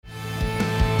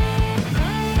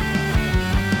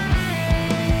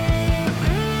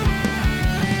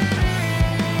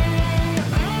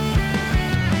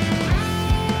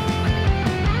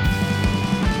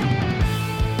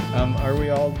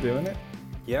doing it?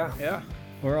 Yeah.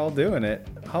 We're all doing it.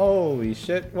 Holy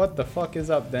shit. What the fuck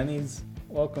is up, Denny's?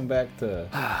 Welcome back to...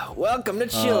 Welcome to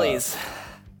Chili's.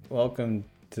 Welcome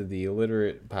to the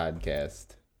Illiterate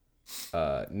Podcast.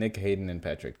 Nick, Haiden, and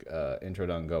Patrick. Intro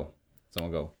done. Go.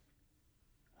 Someone go.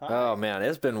 Oh, man.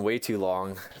 It's been way too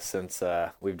long since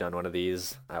we've done one of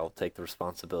these. I will take the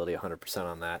responsibility 100%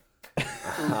 on that.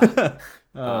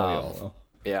 We all know.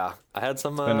 Yeah. I had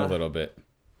some... It's been a little bit.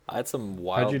 I had some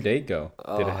wild... How'd your date go?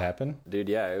 Did it happen? Dude,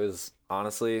 yeah. It was...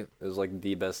 Honestly, it was like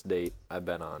the best date I've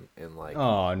been on in like...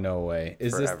 Oh, no way.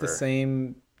 Is forever. this the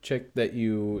same chick that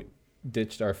you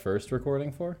ditched our first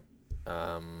recording for?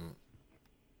 I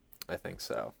think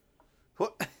so.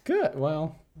 What? Good.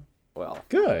 Well,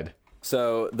 good.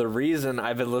 So the reason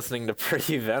I've been listening to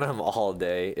Pretty Venom all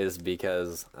day is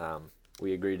because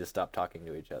we agreed to stop talking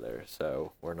to each other.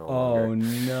 So we're no longer... Oh,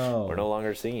 no. We're no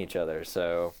longer seeing each other.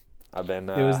 So I've been...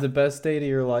 It was the best date of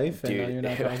your life, and dude, now you're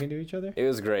not talking to each other? It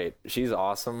was great. She's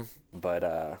awesome,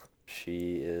 but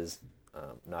she is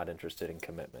not interested in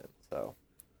commitment. So...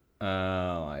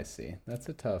 Oh, I see. That's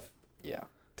a tough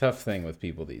thing with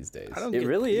people these days. It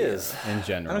really is. In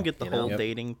general. I don't get the whole Yep.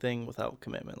 dating thing without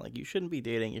commitment. Like, you shouldn't be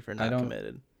dating if you're not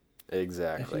committed.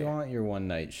 Exactly. If you want your one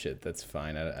night shit, that's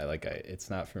fine. It's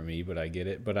not for me, but I get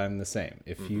it. But I'm the same.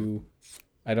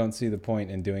 I don't see the point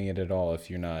in doing it at all if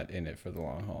you're not in it for the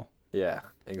long haul. Yeah,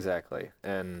 exactly.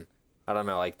 And I don't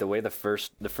know, like the way the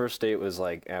first date was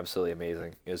like absolutely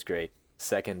amazing. It was great.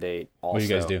 Second date also. What do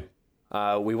you guys do?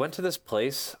 We went to this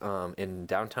place in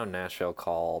downtown Nashville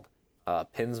called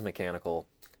Pins Mechanical.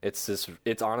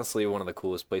 It's honestly one of the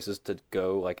coolest places to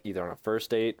go, like either on a first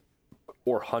date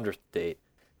or 100th date.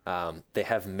 They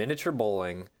have miniature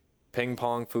bowling, ping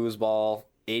pong, foosball,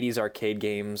 80s arcade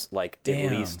games, like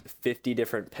at least 50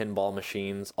 different pinball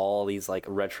machines, all these like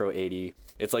retro 80.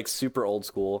 It's like super old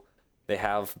school. They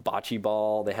have bocce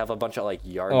ball. They have a bunch of like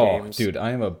yard games. Oh, dude,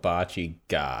 I am a bocce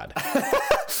god.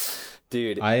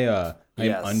 Dude, I am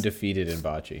undefeated in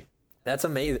bocce. That's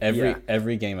amazing.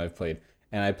 Every game I've played,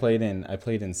 and I played in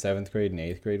 7th grade and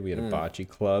 8th grade. We had a bocce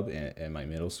club in my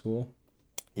middle school.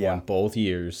 Yeah. Won both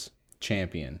years,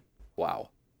 champion. Wow.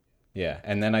 Yeah,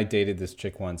 and then I dated this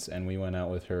chick once, and we went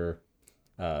out with her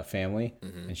family,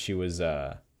 and she was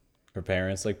her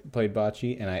parents like played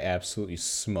bocce, and I absolutely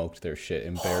smoked their shit,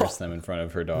 embarrassed them in front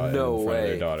of her daughter. No in front way. of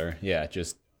their daughter. Yeah,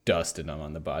 just dusted them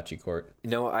on the bocce court.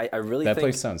 No, I really that think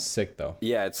place sounds sick though.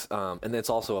 Yeah, it's and it's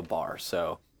also a bar,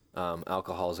 so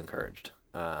alcohol is encouraged.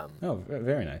 Oh,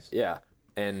 very nice. Yeah,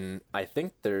 and I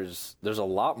think there's a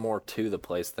lot more to the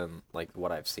place than like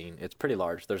what I've seen. It's pretty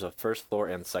large. There's a first floor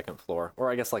and second floor, or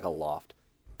I guess like a loft,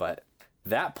 but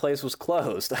that place was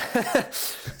closed.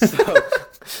 So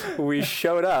we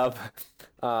showed up,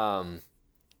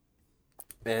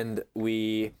 and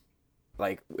we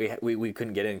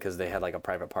couldn't get in because they had like a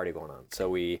private party going on. So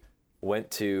we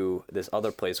went to this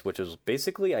other place, which was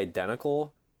basically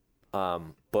identical,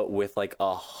 but with like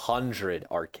 100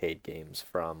 arcade games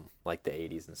from like the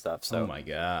 80s and stuff. So oh my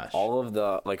gosh. all of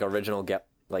the like original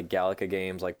like Galaga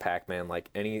games, like Pac-Man, like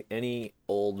any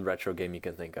old retro game you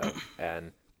can think of.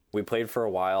 And we played for a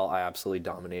while. I absolutely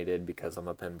dominated because I'm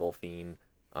a pinball fiend.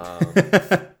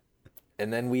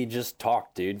 And then we just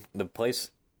talked, dude. The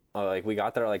place, like we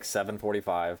got there at like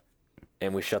 7:45,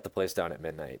 and we shut the place down at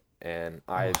midnight. And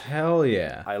hell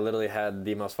yeah. I literally had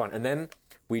the most fun. And then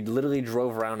we literally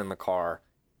drove around in the car,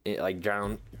 like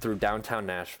down through downtown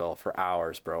Nashville for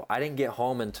hours, bro. I didn't get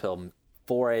home until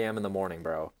 4 a.m. in the morning,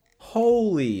 bro.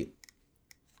 Holy.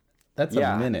 That's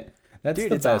a minute. That's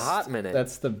Dude, the it's best. a hot minute.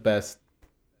 That's the best.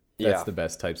 Yeah. That's the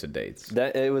best types of dates.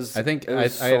 I think I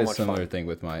had a similar thing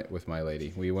with my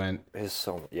lady. We went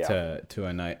to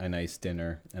a nice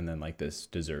dinner and then like this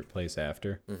dessert place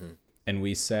after. Mm-hmm. And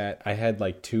we sat. I had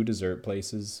like 2 dessert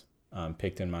places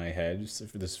picked in my head. This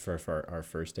is for our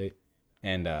first date,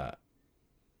 and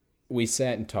we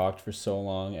sat and talked for so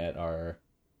long at our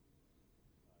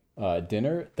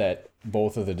dinner that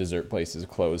both of the dessert places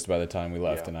closed by the time we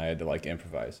left, and I had to like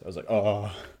improvise. I was like,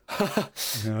 oh.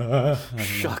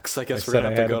 Shucks, I guess we're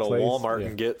gonna have to go to Walmart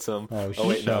and get some. Oh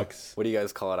wait, shucks. No. What do you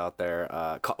guys call it out there?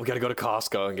 We gotta go to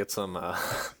Costco and get some.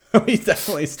 We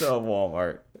definitely still have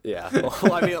Walmart. Yeah,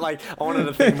 well, I mean, like I wanted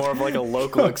to think more of like a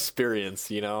local experience,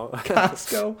 you know.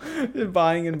 Costco,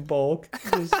 buying in bulk.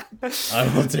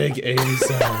 I will take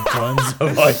 87 tons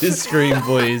of ice cream,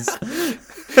 please.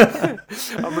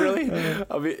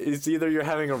 It's either you're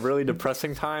having a really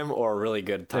depressing time or a really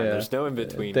good time. Yeah. There's no in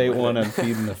between. Day one, I'm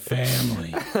feeding the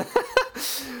family.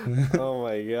 Oh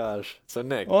my gosh. So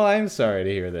Nick. Well, I'm sorry to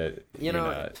hear that.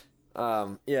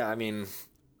 Yeah, I mean,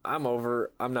 I'm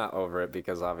not over it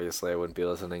because obviously I wouldn't be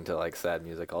listening to like sad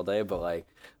music all day, but like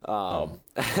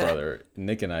brother,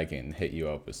 Nick and I can hit you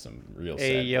up with some real sad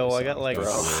Hey yo, I got like bro.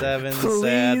 7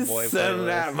 sad boy send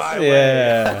that my playlists.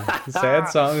 Yeah. Sad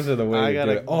songs are the way I to got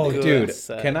do a it. Oh good dude,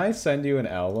 set. can I send you an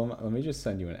album? Let me just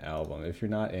send you an album if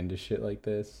you're not into shit like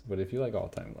this, but if you like All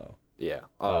Time Low. Yeah.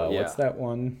 Yeah. What's that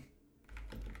one?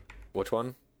 Which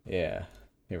one? Yeah.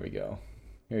 Here we go,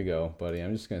 buddy.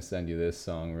 I'm just gonna send you this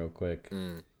song real quick.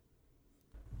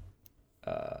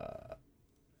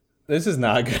 This is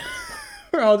not good.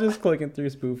 We're all just clicking through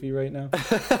Spoofy right now.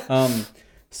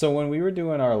 So when we were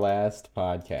doing our last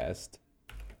podcast,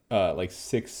 like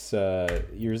 6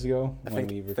 years ago, when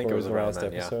we recorded the last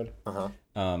episode,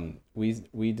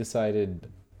 we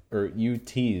decided, or you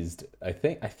teased. I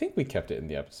think we kept it in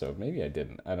the episode. Maybe I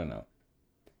didn't. I don't know.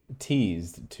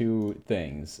 Teased 2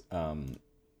 things.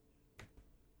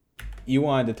 You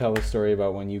wanted to tell a story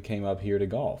about when you came up here to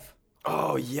golf.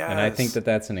 Oh, yes. And I think that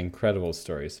that's an incredible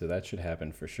story, so that should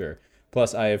happen for sure.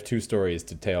 Plus, I have 2 stories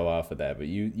to tail off of that, but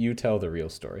you tell the real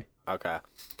story. Okay.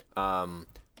 I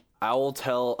will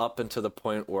tell up until the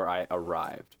point where I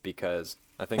arrived, because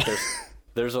I think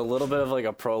there's a little bit of like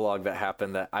a prologue that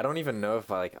happened that I don't even know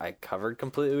if I covered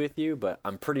completely with you, but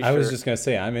I'm pretty sure. I was just going to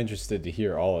say, I'm interested to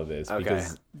hear all of this,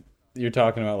 because you're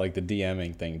talking about like the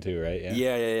DMing thing too, right?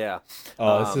 Yeah.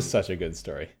 Oh, this is such a good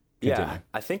story. Continue. Yeah,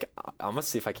 I think I'm gonna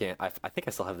see if I can't. I think I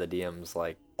still have the DMs.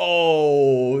 Like,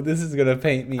 oh, this is gonna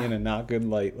paint me in a not good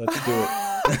light. Let's do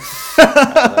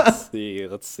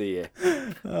it. Let's see.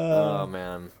 Oh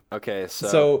man. Okay,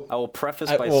 so I will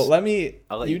preface by. Well, let me.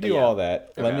 You do all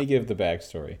that. Okay. Let me give the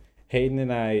backstory. Hayden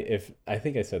and I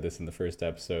think I said this in the first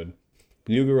episode.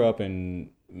 You grew up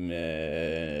in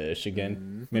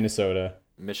Michigan, Minnesota.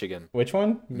 Michigan. Which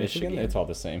one? Michigan. It's all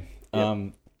the same.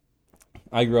 Yep.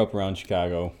 I grew up around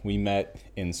Chicago. We met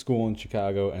in school in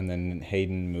Chicago, and then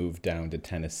Hayden moved down to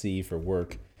Tennessee for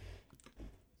work.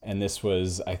 And this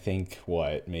was, I think,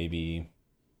 maybe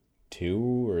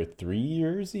 2 or 3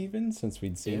 years even since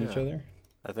we'd seen each other?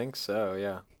 I think so,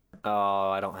 yeah. Oh,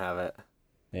 I don't have it.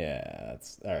 Yeah,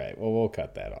 that's all right. Well, we'll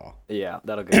cut that off. Yeah,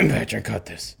 that'll go. Patrick, cut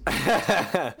this.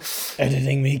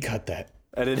 Editing me, cut that.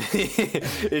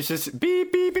 It's just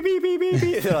beep beep beep beep beep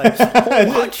beep. Like,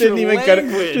 watch didn't your even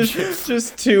language. Cut it.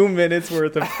 Just 2 minutes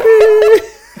worth of.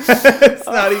 It's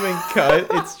not even cut.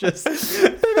 It's just.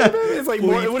 It's like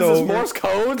what is this, Morse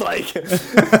code? Like.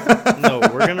 No,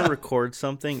 we're gonna record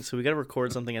something, so we gotta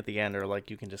record something at the end, or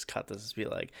like you can just cut this and be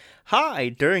like, "Hi,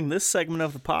 during this segment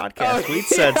of the podcast, we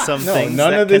said something. No,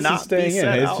 none that of this cannot is staying be in.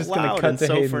 said It's out just loud, gonna cut and to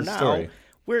so Hayden's for now, story.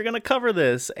 We're gonna cover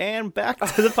this, and back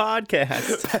to the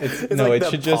podcast. No, like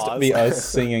it should just be us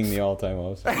singing the all-time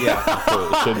low song. Yeah,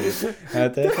 it should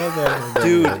be.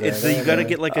 Dude, you gotta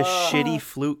get like a shitty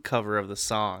flute cover of the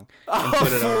song and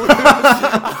put it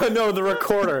on. No, the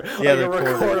recorder. Yeah, like the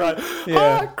recorder.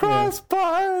 Across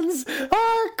barns.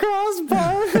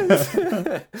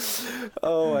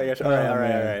 Oh my gosh! All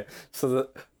right. So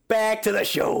back to the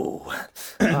show.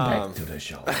 Back to the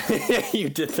show. You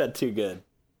did that too good.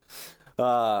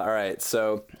 All right,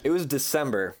 so it was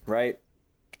December, right?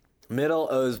 It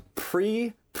was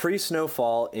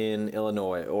pre-snowfall in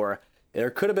Illinois, or there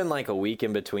could have been like a week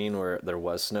in between where there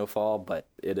was snowfall, but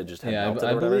it had just melted.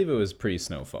 I believe it was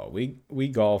pre-snowfall. We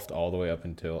golfed all the way up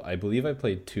until I believe I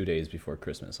played 2 days before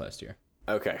Christmas last year.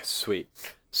 Okay, sweet.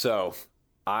 So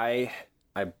I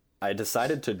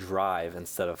decided to drive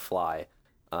instead of fly.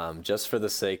 Just for the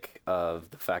sake of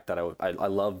the fact that I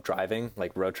love driving,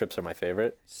 like road trips are my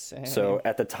favorite. Same. So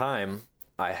at the time,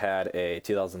 I had a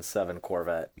 2007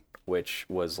 Corvette, which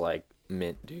was like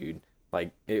mint, dude.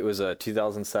 Like it was a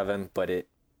 2007, but it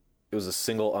was a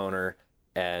single owner,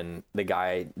 and the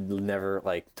guy never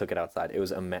like took it outside. It was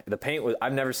the paint was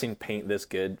I've never seen paint this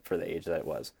good for the age that it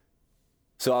was.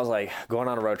 So I was like going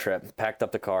on a road trip, packed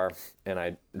up the car, and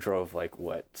I drove like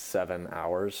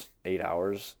 8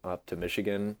 hours up to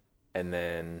Michigan. And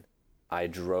then I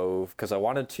drove because I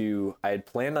had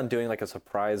planned on doing like a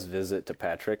surprise visit to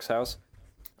Patrick's house.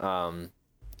 And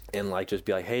like just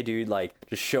be like, hey dude, like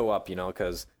just show up,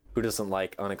 because who doesn't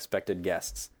like unexpected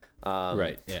guests?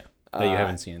 Right. Yeah. That you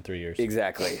haven't seen in 3 years.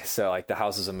 Exactly. So like the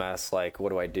house is a mess. Like, what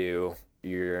do I do?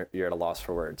 You're at a loss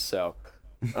for words. So,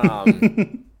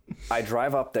 I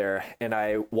drive up there, and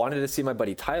I wanted to see my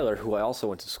buddy Tyler, who I also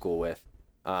went to school with.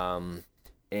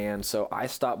 And so I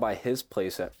stopped by his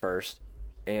place at first,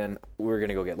 and we were going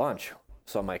to go get lunch.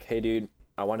 So I'm like, hey, dude,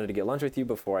 I wanted to get lunch with you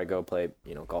before I go play,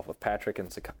 golf with Patrick and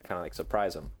to kind of like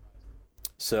surprise him.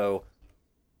 So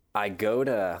I go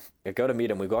to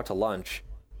meet him. We go out to lunch.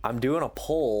 I'm doing a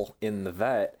pull in the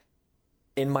vet,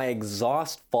 and my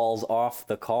exhaust falls off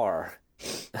the car.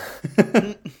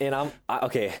 And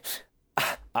okay.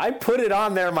 I put it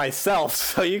on there myself,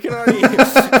 so you can already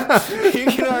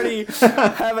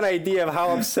have an idea of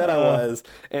how upset I was.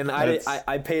 And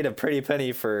I paid a pretty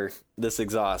penny for this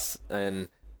exhaust, and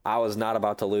I was not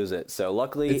about to lose it. So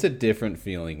luckily, it's a different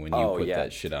feeling when you put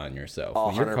that shit on yourself.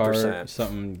 When your car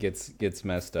something gets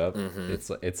messed up,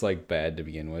 it's like bad to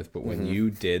begin with. But when you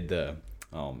did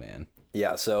oh man,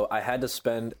 yeah. So I had to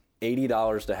spend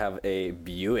 $80 to have a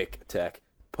Buick tech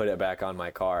put it back on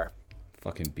my car.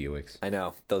 Fucking Buicks. I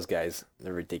know, those guys,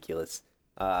 they're ridiculous.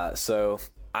 So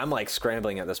I'm like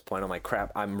scrambling at this point. I'm like,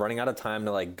 crap, I'm running out of time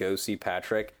to like go see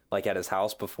Patrick like at his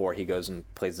house before he goes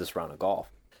and plays this round of golf.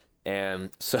 And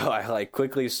so I like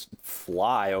quickly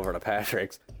fly over to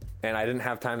Patrick's, and I didn't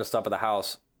have time to stop at the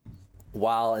house.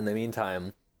 While in the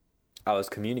meantime, I was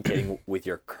communicating with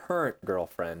your current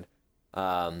girlfriend.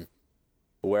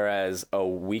 Whereas a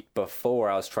week before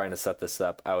I was trying to set this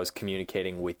up, I was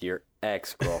communicating with your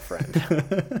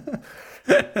ex-girlfriend.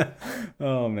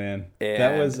 Oh man. And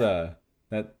that was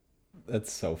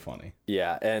that's so funny.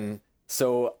 Yeah, and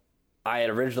so I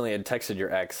originally had texted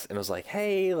your ex and was like,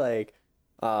 "Hey, like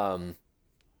I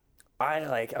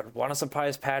want to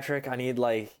surprise Patrick. I need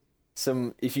like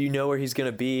some, if you know where he's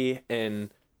going to be."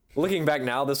 And looking back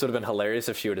now, this would have been hilarious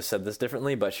if she would have said this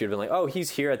differently, but she would have been like, "Oh, he's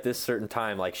here at this certain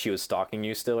time," like she was stalking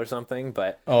you still or something.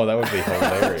 But oh, that would be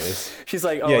hilarious. She's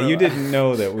like, "Oh, yeah, you didn't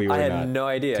know that we were I had no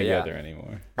idea together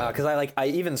anymore." Because I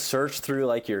even searched through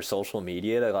like your social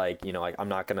media to like, you know, like I'm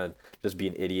not gonna just be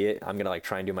an idiot. I'm gonna like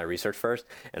try and do my research first.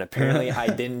 And apparently I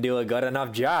didn't do a good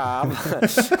enough job.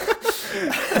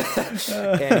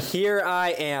 And here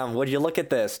I am. Would you look at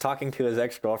this? Talking to his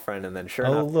ex-girlfriend, and then sure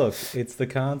enough. Oh, look, it's the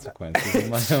consequences of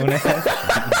my own actions.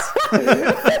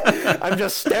 I'm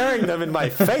just staring them in my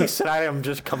face, and I am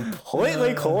just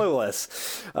completely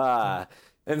clueless.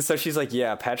 And so she's like,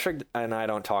 "Yeah, Patrick and I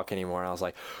don't talk anymore." And I was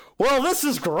like, "Well, this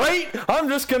is great. I'm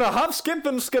just going to hop, skip,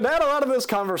 and skedaddle out of this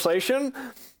conversation."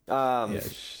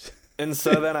 And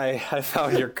so then I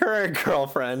found your current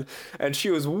girlfriend, and she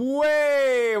was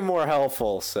way more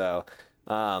helpful. So,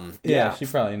 yeah, she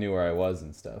probably knew where I was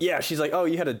and stuff. Yeah, she's like, "Oh,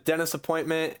 you had a dentist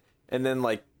appointment," and then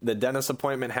like the dentist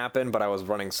appointment happened, but I was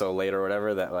running so late or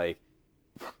whatever that like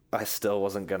I still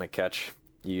wasn't gonna catch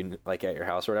you like at your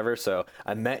house or whatever. So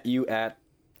I met you at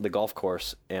the golf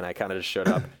course, and I kind of just showed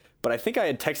up. But I think I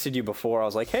had texted you before. I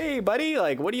was like, "Hey, buddy,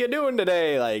 like, what are you doing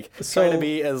today?" Like, trying to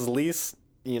be as least,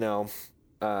 you know.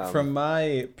 From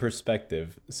my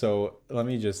perspective, so let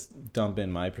me just dump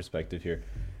in my perspective here.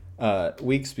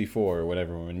 Weeks before, or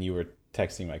whatever, when you were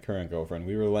texting my current girlfriend,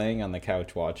 we were laying on the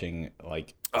couch watching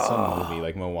like some movie,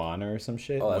 like Moana or some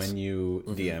shit, when you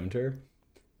DM'd her.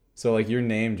 So like your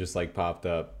name just like popped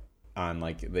up on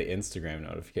like the Instagram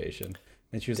notification.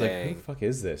 And she was like, "Who the fuck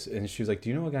is this?" And she was like, "Do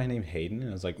you know a guy named Haiden?" And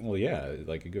I was like, "Well, yeah,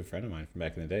 like a good friend of mine from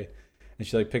back in the day." And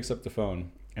she like picks up the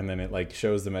phone, and then it like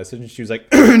shows the message, and she was like,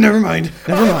 never mind.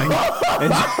 And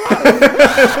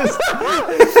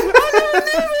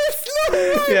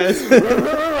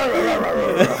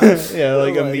yeah,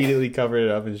 like immediately covered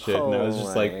it up and shit. And I was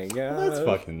just like, "That's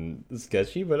fucking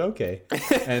sketchy, but okay."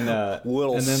 And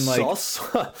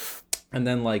and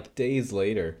then like days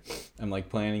later, I'm like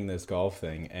planning this golf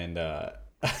thing, and I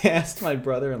asked my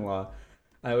brother-in-law,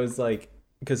 I was like,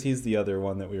 because he's the other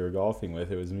one that we were golfing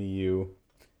with. It was me, you,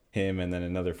 him, and then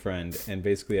another friend. And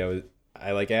basically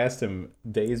I like asked him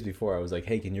days before, I was like,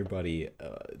 "Hey, can your buddy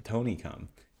Tony come?"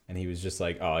 And he was just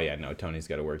like, "Oh yeah, no, Tony's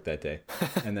got to work that day."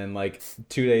 And then like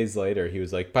 2 days later, he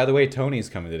was like, "By the way, Tony's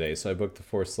coming today." So I booked the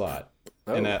 4th slot.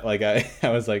 Oh. And I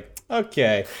was like,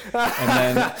 "Okay." And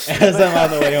then as I'm on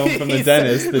the way home from the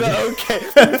dentist,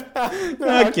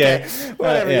 okay.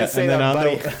 Whatever you say,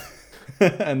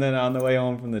 and then on the way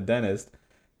home from the dentist,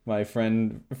 my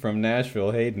friend from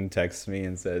Nashville, Haiden, texts me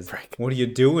and says, "What are you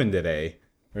doing today?"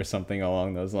 Or something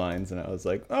along those lines. And I was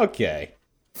like, "Okay,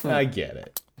 I get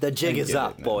it. The jig is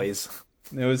up, boys."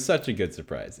 It was such a good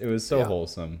surprise. It was so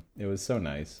wholesome. It was so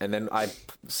nice. And then I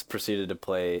proceeded to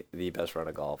play the best round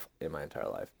of golf in my entire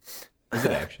life. Is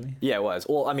it actually? Yeah, it was.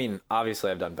 Well, I mean,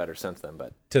 obviously I've done better since then,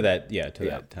 but to that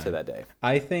time. To that day.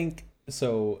 I think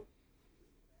so.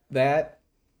 That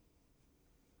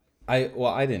I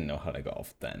didn't know how to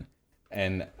golf then.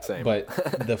 And Same. But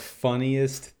the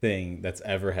funniest thing that's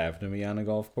ever happened to me on a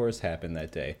golf course happened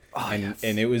that day. And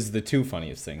it was the two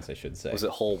funniest things, I should say. Was it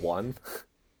hole 1?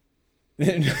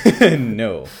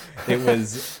 No, it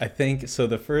was, I think so.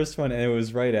 The first one, and it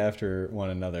was right after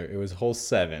one another. It was hole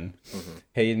 7. Mm-hmm.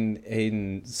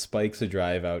 Haiden spikes a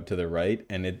drive out to the right,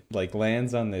 and it like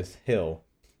lands on this hill,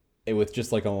 with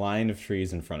just like a line of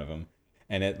trees in front of him.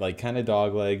 and it like kind of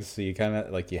dog legs, so you kind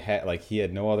of like he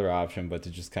had no other option but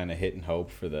to just kind of hit and hope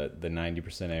for the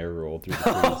 90% air roll through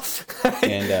the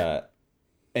trees.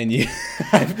 And you,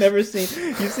 I've never seen,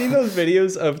 you've seen those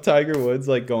videos of Tiger Woods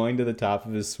like going to the top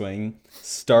of his swing,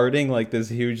 starting like this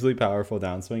hugely powerful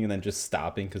downswing and then just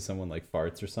stopping because someone like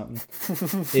farts or something.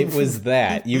 It was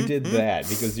that. You did that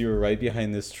because you were right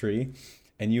behind this tree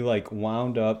and you like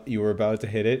wound up, you were about to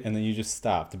hit it and then you just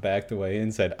stopped, backed away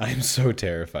and said, I'm so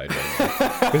terrified right now.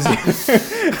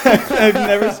 I've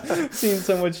never seen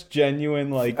so much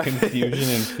genuine like confusion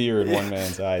and fear in one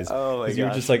man's eyes. Oh my gosh. You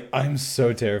were just like, I'm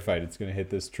so terrified it's going to hit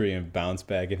this tree and bounce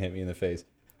back and hit me in the face.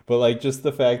 But like just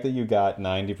the fact that you got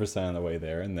 90% of the way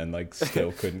there and then like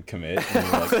still couldn't commit. And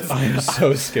you're like, I'm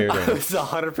so scared right now. I was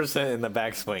 100% in the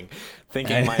backswing,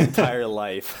 thinking my entire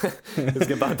life is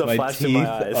about to flash in my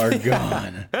eyes. My teeth are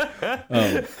gone.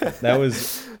 That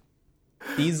was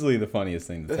easily the funniest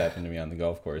thing that's happened to me on the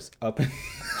golf course up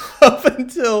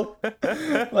until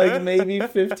like maybe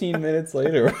 15 minutes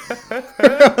later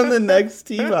on the next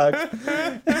tee box.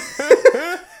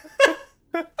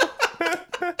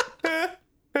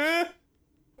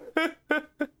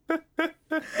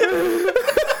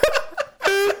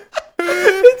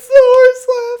 It's the horse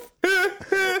laugh.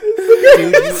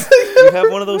 Dude, you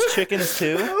have one of those chickens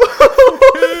too?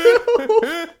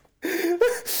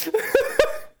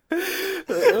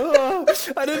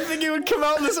 I didn't think it would come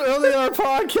out this early on our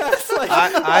podcast. Like,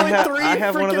 I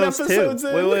have one of those too.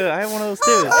 Wait, I have one of those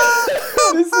too.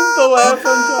 This is the laugh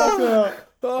I'm talking about.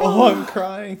 Oh, I'm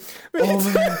crying.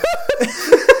 Oh,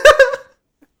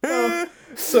 man.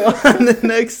 So on the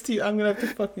next tee, I'm going to have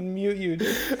to fucking mute you,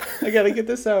 dude. I got to get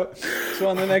this out. So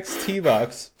on the next tee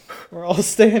box, we're all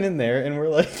standing there and we're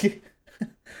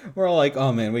all like,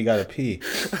 oh man, we got to pee.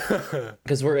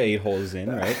 Because we're 8 holes in,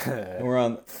 right? And we're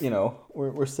on,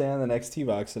 we're standing on the next tee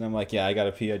box and I'm like, yeah, I got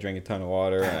to pee. I drank a ton of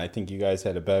water and I think you guys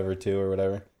had a bev or two or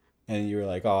whatever. And you were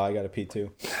like, oh, I got to pee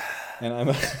too.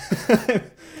 And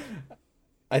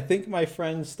I think my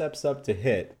friend steps up to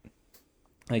hit.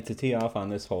 Like to tee off on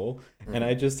this hole, and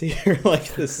I just hear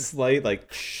like this slight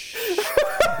like shh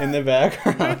in the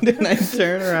background, and I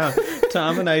turn around.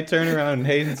 Tom and I turn around, and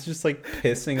Hayden's just like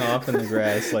pissing off in the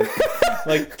grass,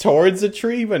 like towards a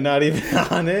tree, but not even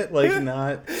on it, like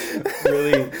not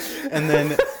really. And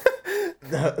then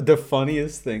the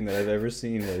funniest thing that I've ever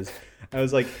seen was I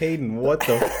was like, Hayden, what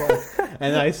the fuck?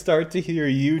 And I start to hear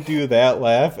you do that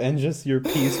laugh, and just your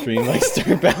pee stream like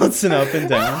start bouncing up and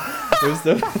down. It was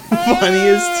the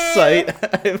funniest sight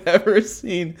I've ever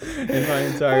seen in my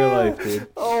entire life, dude.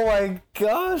 Oh my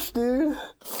gosh, dude.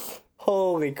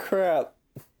 Holy crap.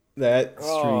 That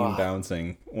stream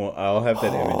bouncing. Well, I'll have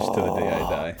that image to the day I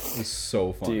die. It was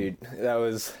so funny. Dude, that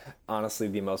was honestly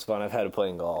the most fun I've had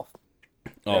playing golf.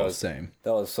 Same.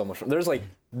 That was so much fun. There's like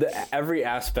every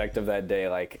aspect of that day.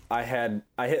 Like I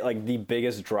hit like the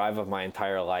biggest drive of my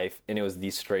entire life, and it was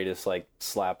the straightest like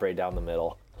slap right down the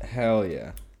middle. Hell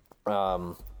yeah.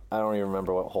 I don't even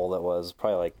remember what hole that was.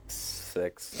 Probably like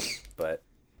 6, but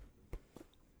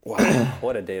wow,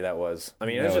 what a day that was. I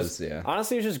mean, it was just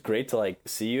honestly, it was just great to like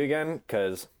see you again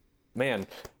because, man,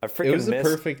 I freaking It was the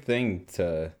perfect thing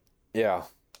to. Yeah,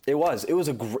 it was. It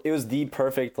was the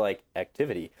perfect like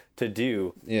activity to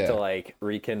do to like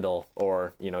rekindle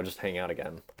or just hang out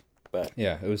again. But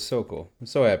yeah, it was so cool. I'm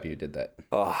so happy you did that.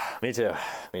 Oh, me too.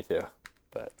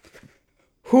 But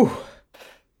whew.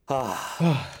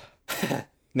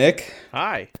 Nick,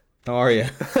 hi. How are you?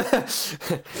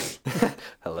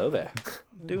 Hello there.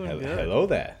 Doing good. Hello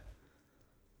there.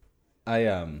 I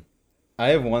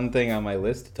have one thing on my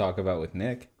list to talk about with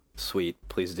Nick. Sweet,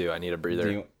 please do. I need a breather.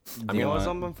 You want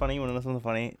something funny? You want to know something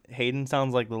funny? Hayden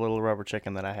sounds like the little rubber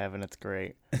chicken that I have, and it's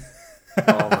great.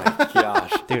 Oh my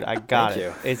gosh, dude, I got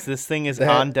it. It's this thing is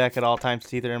on deck at all times.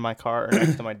 It's either in my car or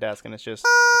next to my desk, and it's just.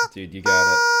 Dude, you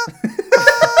got it.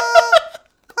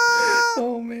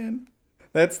 Oh man,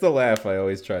 that's the laugh I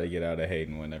always try to get out of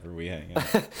Hayden whenever we hang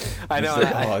out. I know.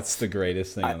 Like, it's the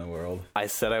greatest thing in the world. I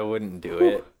said I wouldn't do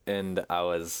it, and I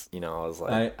was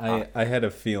like, I had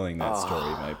a feeling that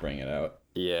story might bring it out.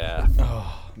 Yeah.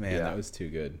 Oh man, that was too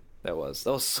good. That was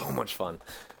so much fun.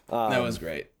 That was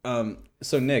great.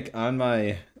 So Nick, on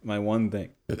my one thing,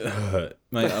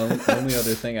 my only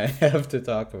other thing I have to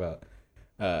talk about,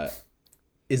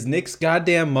 is Nick's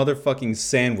goddamn motherfucking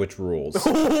sandwich rules.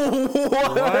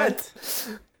 What?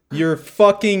 Your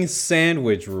fucking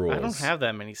sandwich rules. I don't have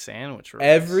that many sandwich rules.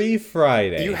 Every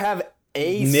Friday. You have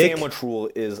a sandwich rule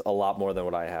is a lot more than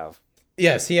what I have.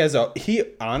 Yes, he has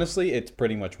honestly, it's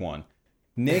pretty much one.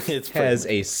 Nick has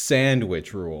a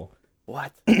sandwich rule.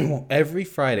 What? Every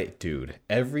Friday, dude.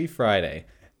 Every Friday,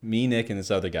 me, Nick, and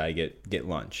this other guy get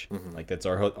lunch. Like that's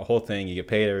our whole thing. You get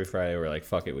paid every Friday. We're like,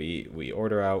 fuck it. We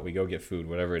order out. We go get food,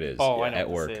 whatever it is. Oh, I know at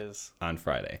what work this is. on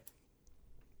Friday.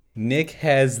 Nick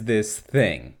has this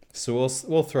thing. So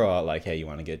we'll throw out like, hey, you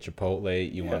want to get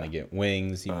Chipotle? You want to get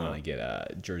wings? You want to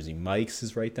get Jersey Mike's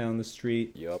is right down the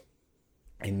street. Yep.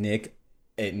 And Nick,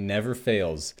 it never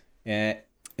fails.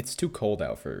 It's too cold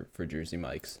out for Jersey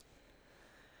Mike's.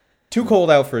 Too cold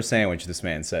out for a sandwich, this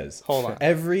man says. Hold on.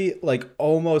 Every, like,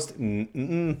 almost,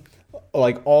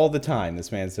 like, all the time,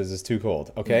 this man says it's too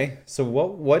cold, okay? So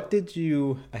what did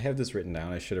you... I have this written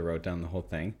down. I should have wrote down the whole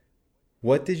thing.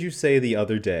 What did you say the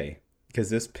other day? Because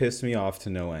this pissed me off to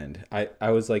no end.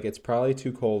 I was like, it's probably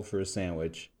too cold for a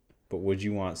sandwich, but would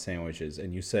you want sandwiches?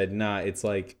 And you said, nah, it's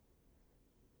like...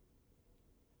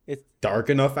 It's dark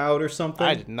enough out or something?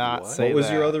 I did not say that. What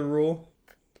was your other rule?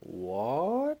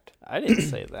 What? I didn't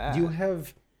say that. You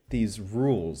have these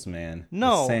rules, man.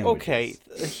 No, okay.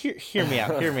 Hear me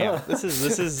out. Hear me out. This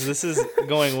is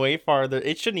going way farther.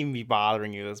 It shouldn't even be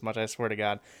bothering you this much. I swear to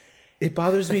God. It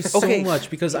bothers me so much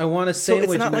because I want a sandwich.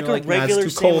 So it's not like a regular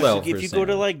sandwich. If you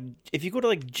go to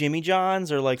like Jimmy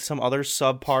John's or like some other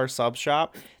subpar sub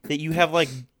shop, that you have like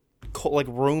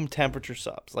room temperature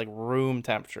subs, like room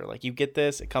temperature. Like you get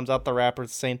this, it comes out the wrapper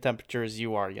the same temperature as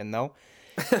you are. You know.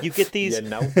 You get these.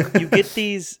 You get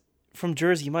these from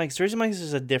Jersey Mike's. Jersey Mike's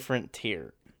is a different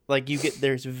tier. Like you get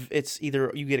it's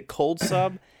either you get a cold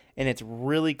sub and it's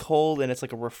really cold and it's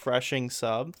like a refreshing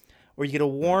sub, or you get a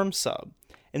warm sub.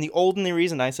 And the only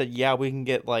reason I said we can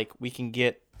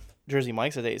get Jersey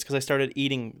Mike's today is because I started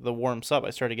eating the warm sub. I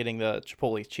started getting the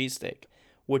Chipotle cheesesteak,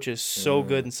 which is so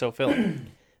good and so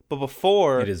filling. But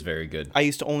before, it is very good. I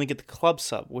used to only get the club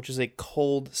sub, which is a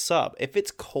cold sub. If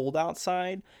it's cold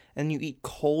outside and you eat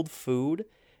cold food,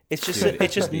 it's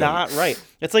just not right.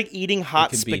 It's like eating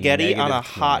hot spaghetti on a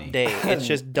hot day. It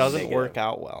just doesn't work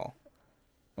out well.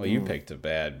 Well, you picked a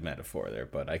bad metaphor there,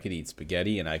 but I could eat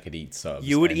spaghetti and I could eat subs.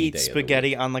 You would eat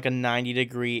spaghetti on like a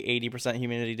 90-degree, 80%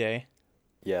 humidity day?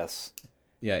 Yes.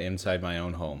 Yeah, inside my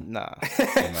own home. Nah.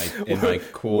 In my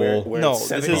cool. No,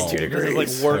 this is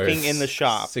like working in the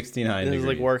shop. 69 This degrees. is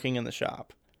like working in the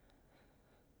shop.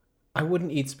 I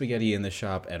wouldn't eat spaghetti in the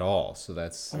shop at all, so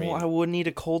that's... I wouldn't eat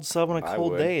a cold sub on a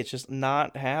cold day. It's just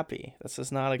not happy. That's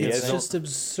just not a good thing. It's just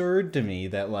absurd to me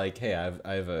that, like, hey,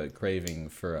 I have a craving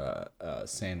for a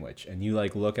sandwich, and you,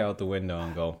 like, look out the window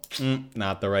and go,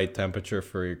 not the right temperature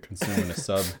for consuming a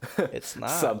sub. It's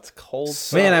not. It's cold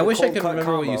sub. Man, I wish I could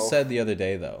remember what you said the other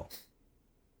day, though.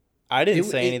 I didn't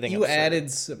say anything You absurd. added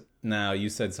some... No, you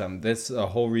said something. That's the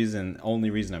only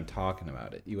reason I'm talking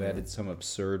about it. You added some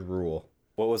absurd rule.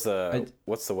 What's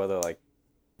the weather like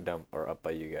down or up by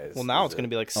you guys? Well, now it's going to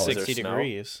be like 60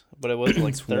 degrees, but it was like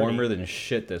it's 30. warmer than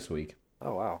shit this week.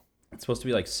 Oh, wow. It's supposed to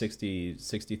be like 60,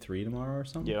 63 tomorrow or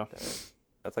something. Yeah.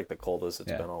 That's like the coldest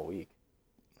it's been all week.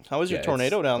 How was your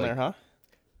tornado down there, huh?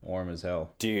 Warm as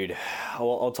hell. Dude,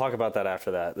 I'll talk about that after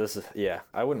that.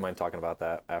 I wouldn't mind talking about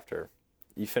that after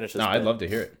you finish this. No, I'd love to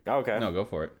hear it. Okay. No, go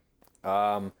for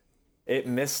it. It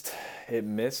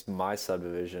missed my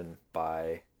subdivision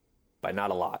by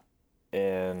not a lot,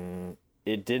 and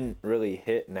it didn't really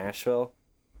hit Nashville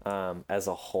as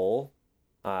a whole.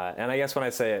 And I guess when I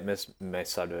say it missed my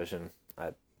subdivision,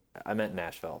 I meant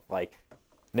Nashville. Like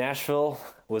Nashville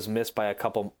was missed by a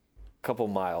couple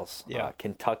miles. Yeah.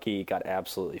 Kentucky got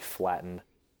absolutely flattened.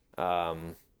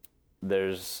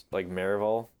 There's like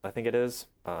Maryville, I think it is.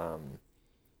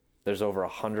 There's over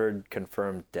 100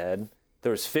 confirmed dead.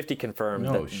 There was 50 confirmed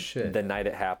the night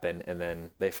it happened, and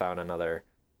then they found another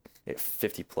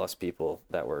 50 plus people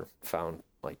that were found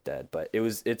like dead. But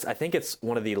I think it's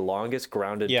one of the longest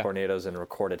grounded tornadoes in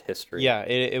recorded history. Yeah,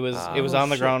 it was on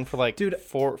the ground for like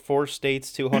four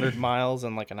states, 200 miles,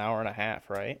 and like an hour and a half,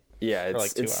 right? Yeah,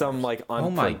 it's some like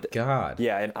oh my god.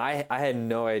 Yeah, and I had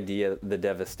no idea the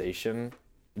devastation,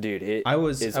 dude. I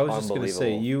was just gonna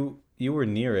say you were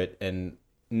near it, and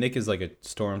Nick is like a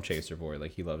storm chaser boy.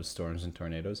 Like he loves storms and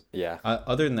tornadoes. Yeah.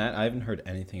 Other than that, I haven't heard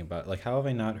anything about. Like, how have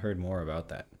I not heard more about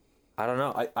that? I don't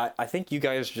know. I think you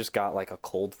guys just got like a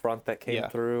cold front that came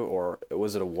through, or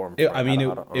was it a warm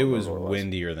front? It was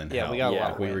windier than hell. We got a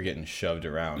lot. We were getting shoved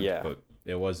around. Yeah. But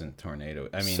it wasn't tornado.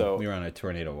 I mean, we were on a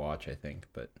tornado watch, I think.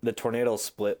 But the tornado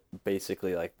split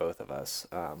basically like both of us.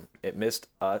 It missed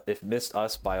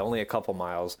us by only a couple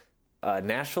miles.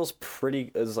 Nashville's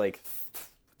is like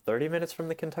 30 minutes from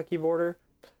the Kentucky border,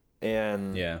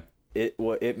 and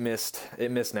it missed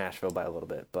Nashville by a little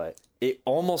bit, but it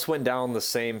almost went down the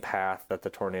same path that the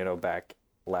tornado back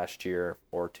last year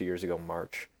or 2 years ago,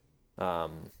 March.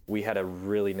 We had a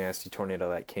really nasty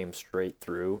tornado that came straight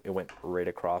through. It went right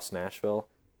across Nashville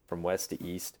from west to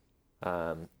east.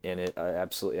 and it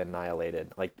absolutely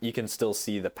annihilated. Like, you can still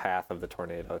see the path of the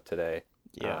tornado today.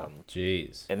 Yeah.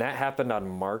 Jeez. And that happened on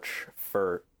March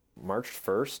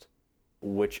 1st,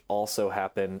 which also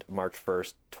happened March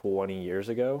 1st 20 years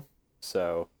ago,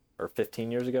 or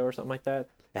 15 years ago or something like that.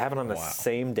 It happened on the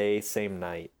same day, same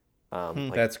night.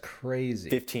 Like that's crazy.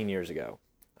 15 years ago.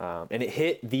 And it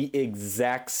hit the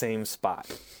exact same spot.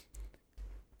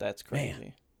 That's crazy.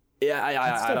 Man. Yeah,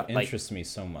 that stuff interests me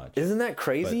so much. Isn't that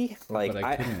crazy? But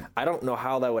I don't know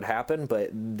how that would happen,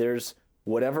 but there's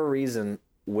whatever reason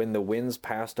when the winds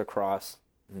passed across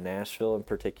Nashville in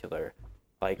particular,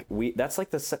 like that's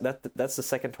the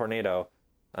second tornado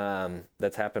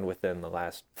that's happened within the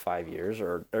last 5 years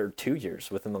or 2 years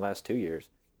within the last 2 years.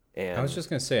 And I was just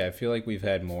gonna say, I feel like we've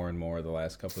had more and more the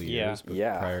last couple of years, but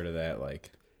prior to that, like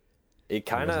it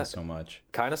kind of so much.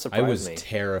 Kind of surprised me. I was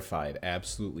terrified,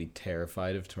 absolutely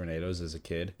terrified of tornadoes as a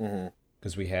kid,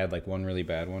 because we had like one really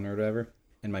bad one or whatever,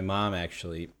 and my mom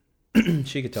actually,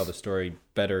 she could tell the story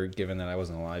better given that I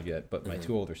wasn't alive yet, but my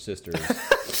two older sisters,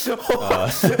 her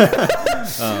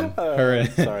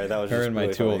and my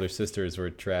two older sisters were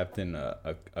trapped in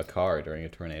a car during a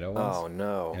tornado once. Oh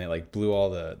no. And it like blew all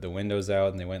the windows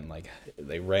out, and they went and like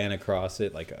they ran across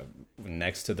it like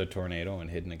next to the tornado and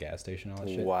hid in a gas station, all that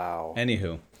shit. Wow.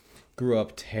 Anywho, grew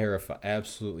up terrified,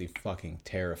 absolutely fucking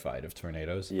terrified of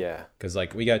tornadoes. Yeah. Because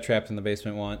like we got trapped in the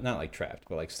basement not like trapped,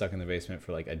 but like stuck in the basement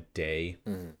for like a day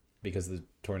because of the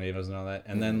tornadoes and all that.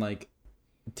 And then like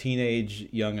teenage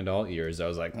young adult years, I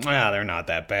was like, they're not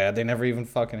that bad. They never even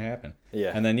fucking happen.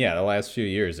 Yeah. And then the last few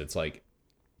years, it's like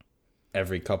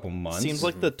every couple months. Seems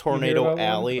like the tornado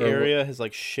alley area has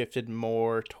like shifted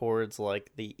more towards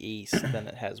like the east than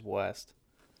it has west.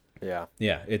 Yeah.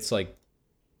 Yeah, it's like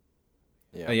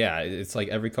it's like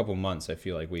every couple months I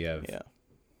feel like we have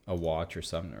a watch or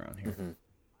something around here.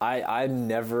 I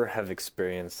never have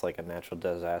experienced like a natural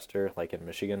disaster like in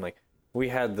Michigan. Like we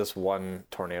had this one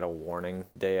tornado warning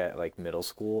day at like middle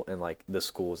school, and like the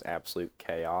school was absolute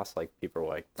chaos. Like people were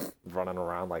like running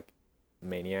around like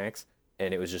maniacs,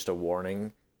 and it was just a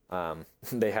warning.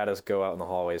 They had us go out in the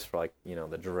hallways for like,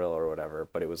 the drill or whatever,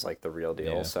 but it was like the real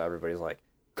deal. Yeah. So everybody's like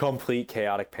complete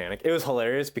chaotic panic. It was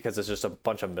hilarious because it's just a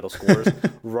bunch of middle schoolers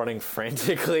running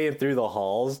frantically through the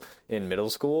halls in middle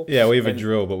school. Yeah, we have a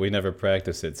drill, but we never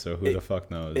practice it, so who the fuck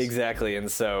knows? Exactly.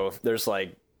 And so there's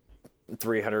like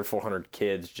 300, 400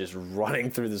 kids just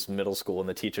running through this middle school, and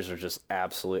the teachers are just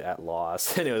absolutely at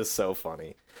loss, and it was so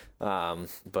funny.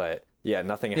 But yeah,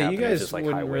 nothing happened. You guys just like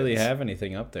wouldn't really have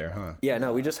anything up there, huh? Yeah,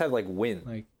 no, we just had like wind.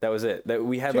 Like that was it. That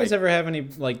we had. Do you guys ever have any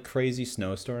like crazy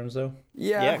snowstorms though?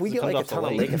 Yeah, we get like a ton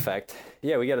of lake effect.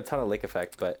 Yeah, we get a ton of lake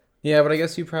effect, but yeah, but I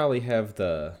guess you probably have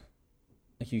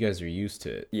you guys are used to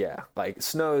it. Yeah, like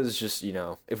snow is just,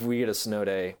 if we get a snow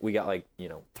day, we got like,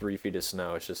 3 feet of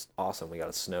snow. It's just awesome. We got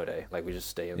a snow day. Like we just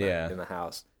stay in the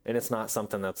house, and it's not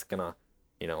something that's gonna,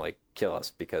 like kill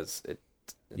us because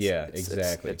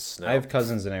exactly. It's snow. I have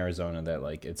cousins in Arizona that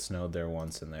like it snowed there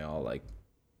once, and they all like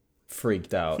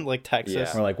freaked out. Like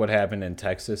Texas, or like what happened in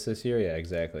Texas this year. Yeah,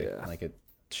 exactly. Yeah. Like it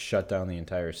shut down the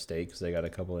entire state because they got a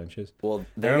couple inches. Well,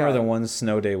 I remember the one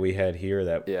snow day we had here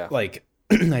that like.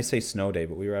 I say snow day,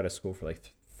 but we were out of school for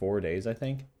like 4 days, I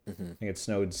think. I think it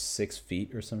snowed 6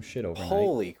 feet or some shit overnight.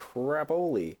 Holy crap,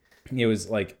 holy. It was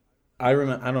like, I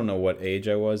don't know what age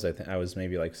I was. I think I was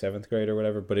maybe like 7th grade or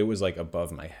whatever, but it was like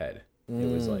above my head.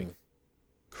 It was like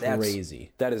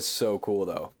crazy. That is so cool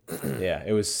though. Yeah,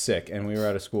 it was sick. And we were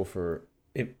out of school for,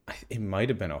 it might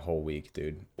have been a whole week,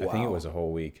 dude. Wow. I think it was a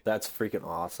whole week. That's freaking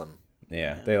awesome.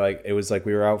 Yeah, it was like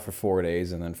we were out for 4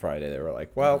 days, and then Friday they were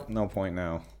like, well, no point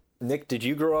now. Nick, did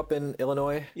you grow up in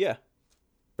Illinois? Yeah.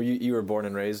 Were you were born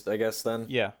and raised, I guess, then?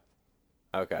 Yeah.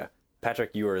 Okay.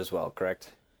 Patrick, you were as well,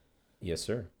 correct? Yes,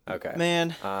 sir. Okay.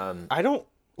 Man, I don't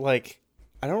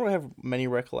really have many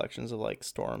recollections of like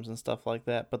storms and stuff like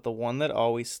that, but the one that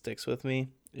always sticks with me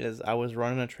is I was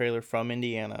running a trailer from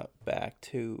Indiana back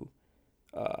to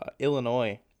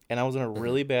Illinois, and I was in a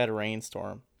really bad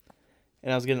rainstorm,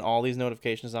 and I was getting all these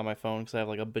notifications on my phone because I have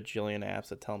like a bajillion apps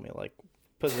that tell me like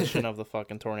position of the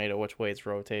fucking tornado, which way it's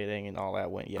rotating, and all that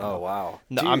went. Yeah. Oh wow.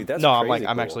 No, dude, that's I'm crazy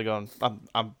I'm cool. actually going.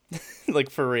 I'm like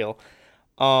for real.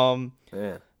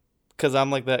 Yeah. Because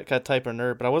I'm like that type of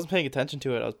nerd, but I wasn't paying attention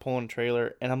to it. I was pulling a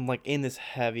trailer, and I'm like in this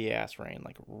heavy ass rain,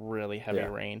 like really heavy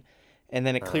rain, and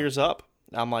then it clears up.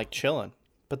 I'm like chilling,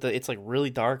 but it's like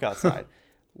really dark outside.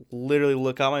 Literally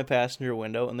look out my passenger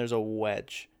window, and there's a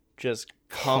wedge just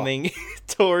coming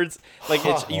towards. Like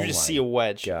you just see a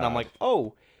wedge, and I'm like,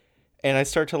 oh. And I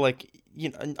start to like,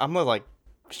 I'm like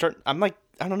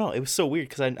I don't know. It was so weird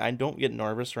because I don't get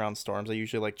nervous around storms. I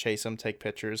usually like chase them, take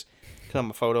pictures because I'm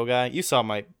a photo guy. You saw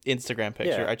my Instagram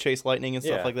picture. I chase lightning and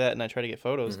stuff like that, and I try to get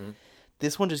photos. Mm-hmm.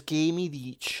 This one just gave me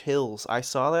the chills. I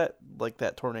saw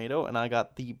that tornado, and I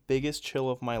got the biggest chill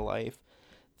of my life.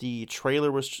 The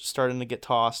trailer was starting to get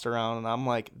tossed around, and I'm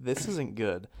like, this isn't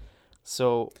good.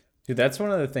 So, dude, that's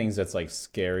one of the things that's like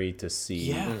scary to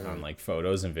see on like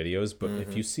photos and videos. But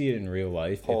if you see it in real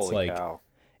life, it's like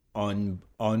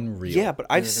unreal. Yeah, but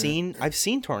I've seen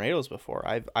tornadoes before.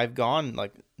 I've gone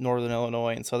like northern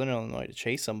Illinois and southern Illinois to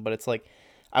chase them, but it's like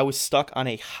I was stuck on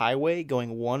a highway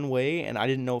going one way, and I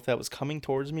didn't know if that was coming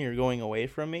towards me or going away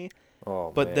from me.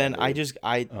 Oh, but man, then dude.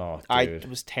 I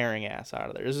was tearing ass out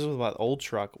of there. This is with my old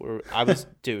truck where I was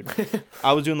doing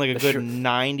like a good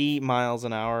 90 miles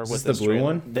an hour with this the blue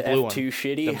one, the blue F2 one.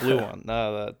 shitty, the blue one,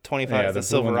 the 25, the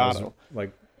Silverado,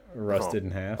 like rusted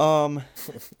in half.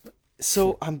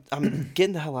 So I'm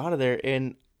getting the hell out of there,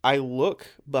 and I look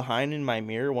behind in my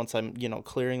mirror once I'm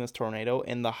clearing this tornado,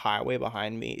 and the highway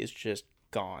behind me is just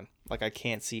gone. Like I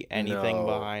can't see anything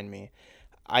behind me.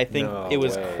 I think it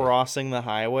was crossing the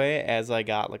highway as I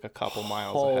got like a couple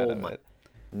miles ahead of it.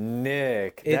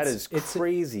 Nick, that is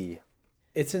crazy.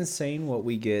 It's insane what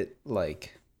we get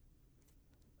like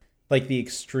the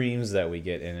extremes that we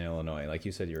get in Illinois. Like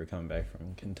you said, you were coming back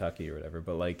from Kentucky or whatever,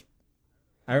 but like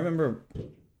I remember,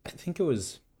 I think it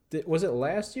was it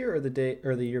last year or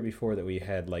the year before that we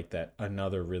had like that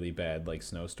another really bad like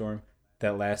snowstorm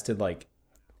that lasted like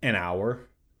an hour.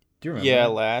 Do you remember? Yeah,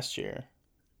 last year.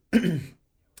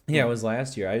 Yeah, it was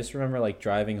last year. I just remember like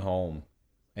driving home,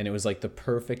 and it was like the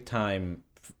perfect time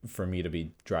for me to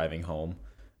be driving home.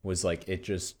 Was like it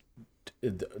just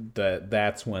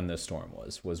that's when the storm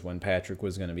was when Patrick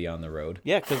was going to be on the road.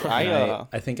 Yeah, because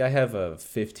I think I have a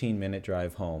 15-minute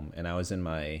drive home, and I was in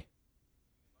my.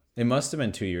 It must have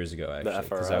been 2 years ago actually,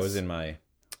 because I was in my.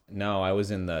 No, I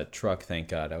was in the truck. Thank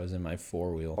God, I was in my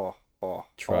 4-wheel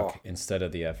truck instead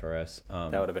of the FRS.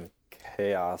 That would have been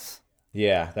chaos.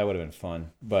 Yeah, that would have been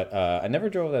fun. But I never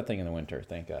drove that thing in the winter,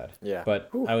 thank God. Yeah. But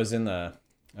I was in my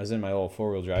old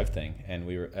 4-wheel drive thing, and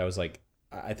I was like,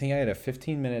 I think I had a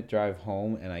 15-minute drive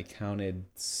home, and I counted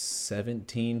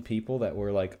 17 people that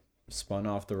were like spun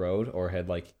off the road or had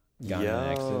like gotten in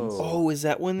accidents. Oh, is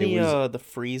that when the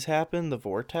freeze happened, the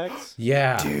vortex?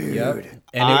 Yeah. Dude. Yep.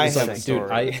 And it was like, dude,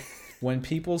 when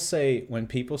people say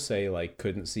like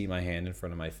couldn't see my hand in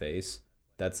front of my face,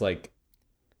 that's like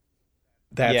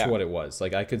what it was.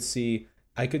 Like I could see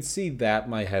that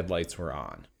my headlights were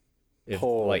on.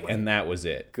 And that was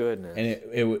it. Goodness. And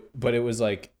it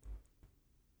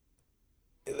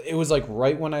was like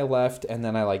right when I left, and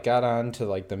then I like got on to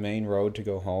like the main road to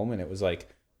go home, and it was like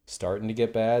starting to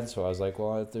get bad. So I was like,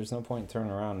 well, there's no point in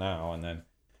turning around now. And then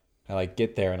I like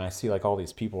get there, and I see like all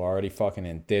these people already fucking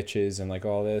in ditches and like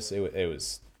all this. It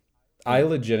was. I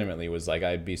legitimately was like,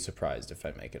 I'd be surprised if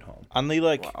I make it home. On the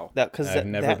that because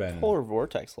that polar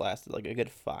vortex lasted like a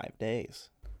good 5 days.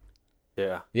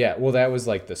 Yeah. Yeah. Well, that was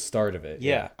like the start of it.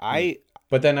 Yeah.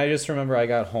 But then I just remember I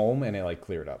got home and it like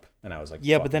cleared up, and I was like,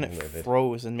 but then it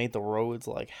froze and made the roads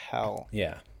like hell.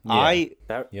 Yeah. I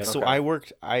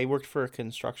worked for a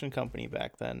construction company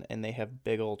back then, and they have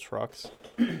big old trucks.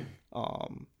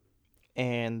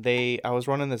 And I was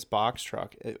running this box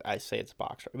truck. I say it's a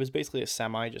box truck. It was basically a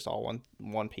semi, just all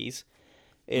one piece.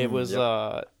 It was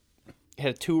it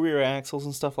had 2 rear axles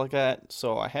and stuff like that.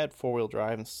 So I had 4-wheel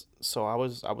drive, and so I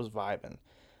was vibing.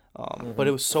 But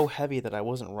it was so heavy that I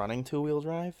wasn't running 2-wheel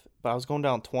drive. But I was going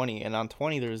down 20, and on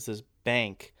 20 there's this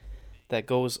bank that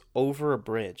goes over a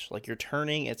bridge. Like you're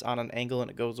turning, it's on an angle,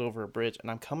 and it goes over a bridge. And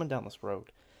I'm coming down this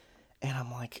road, and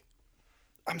I'm like,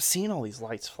 I'm seeing all these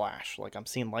lights flash. Like, I'm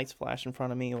seeing lights flash in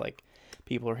front of me. Like,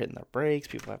 people are hitting their brakes.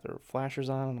 People have their flashers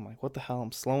on. And I'm like, what the hell?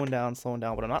 I'm slowing down.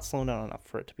 But I'm not slowing down enough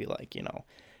for it to be like,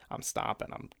 I'm stopping.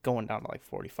 I'm going down to like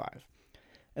 45.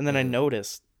 And then I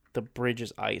noticed the bridge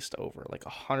is iced over. Like,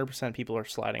 100% people are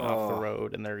sliding off the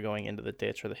road, and they're going into the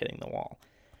ditch or they're hitting the wall.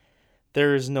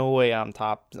 There's no way I'm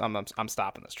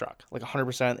stopping this truck. Like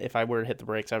 100%, if I were to hit the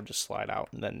brakes, I would just slide out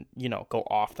and then, go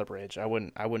off the bridge. I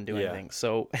wouldn't do anything.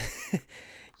 So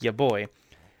your boy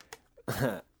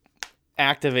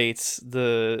activates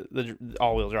the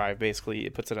all-wheel drive. Basically,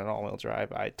 it puts it in all-wheel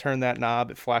drive. I turn that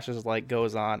knob, it flashes, light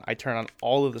goes on. I turn on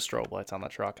all of the strobe lights on the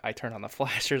truck. I turn on the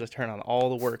flashers. I turn on all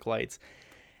the work lights,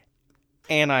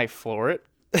 and I floor it.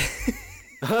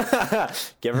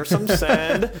 Give her some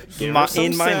sand. In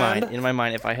my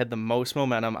mind, if I had the most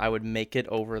momentum, I would make it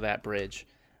over that bridge,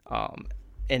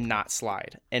 and not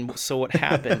slide. And so what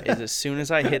happened is, as soon as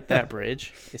I hit that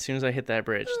bridge,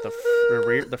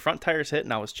 the front tires hit,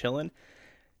 and I was chilling.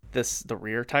 The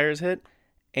rear tires hit,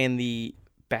 and the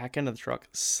back end of the truck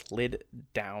slid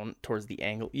down towards the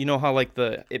angle. You know how like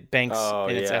it banks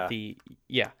and it's at the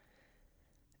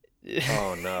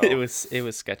Oh no. It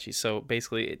was sketchy. So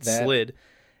basically it slid,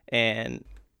 and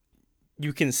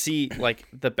you can see like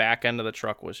the back end of the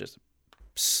truck was just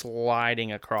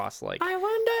sliding across. Like I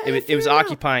wonder it was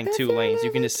occupying 2 lanes.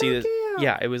 You can just see this.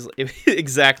 Yeah, it was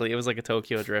exactly. It was like a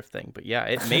Tokyo Drift thing. But yeah,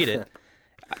 it made it.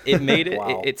 It made it.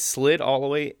 Wow. It slid all the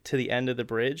way to the end of the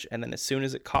bridge, and then as soon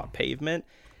as it caught pavement,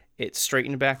 it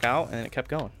straightened back out, and then it kept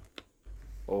going.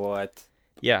 What?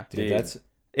 Yeah, dude,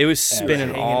 it was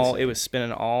spinning all. It was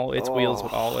spinning all its wheels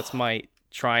with all its might,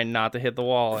 trying not to hit the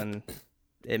wall, and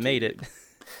it made it.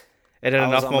 It had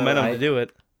enough momentum to do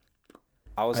it.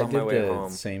 I was on my way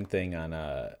home. Same thing on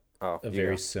a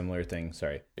very similar thing.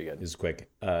 Sorry, this is quick.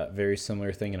 Very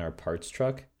similar thing in our parts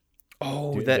truck.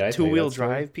 Oh, dude, that 2-wheel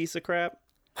drive piece of crap.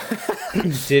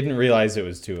 Didn't realize it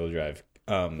was 2-wheel drive.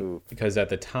 Because at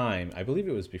the time, I believe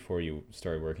it was before you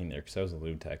started working there, because I was a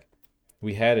lube tech.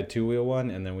 We had a 2-wheel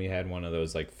one, and then we had one of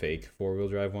those like fake 4-wheel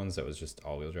drive ones that was just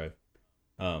all-wheel drive.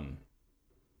 And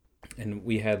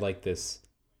we had like this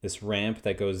ramp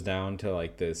that goes down to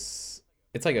like this.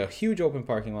 It's like a huge open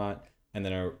parking lot, and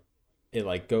then it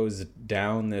like goes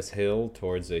down this hill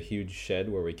towards a huge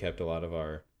shed where we kept a lot of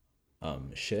our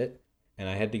shit. And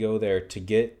I had to go there to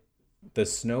get the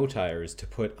snow tires to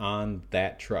put on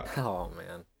that truck. Oh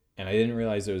man. And I didn't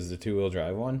realize it was the 2-wheel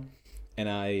drive one. And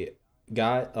I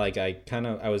got like I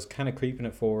was kind of creeping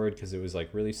it forward because it was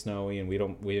like really snowy, and we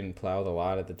didn't plow the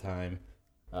lot at the time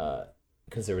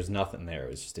because there was nothing there.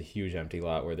 It was just a huge empty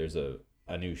lot where there's a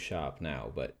new shop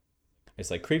now. But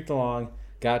it's like creeped along,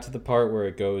 got to the part where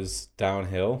it goes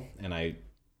downhill, and I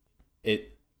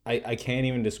can't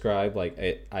even describe, like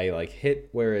I like hit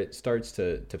where it starts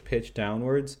to pitch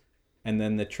downwards, and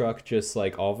then the truck just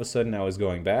like all of a sudden I was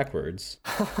going backwards.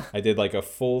 I did like a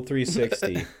full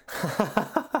 360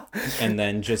 and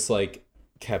then just like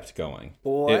kept going.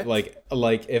 What? It,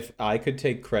 like if I could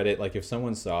take credit, like if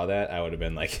someone saw that, I would have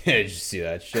been like, hey, did you see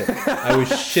that shit? I was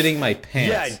shitting my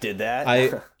pants. Yeah, I did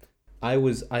that. I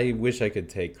wish I could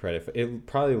take credit for it. It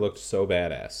probably looked so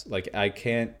badass. Like I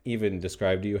can't even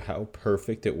describe to you how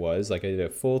perfect it was. Like I did a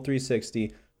full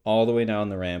 360 all the way down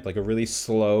the ramp, like a really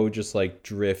slow, just like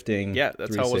drifting. Yeah,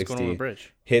 that's how it was going on the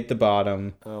bridge. Hit the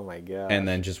bottom. Oh my god. And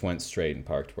then just went straight and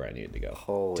parked where I needed to go.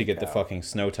 Holy to get cow. the fucking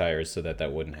snow tires so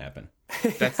that wouldn't happen.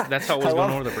 That's how it was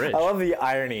going over the bridge. I love the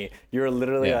irony. You were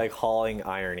literally like hauling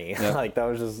irony. Yeah. Like that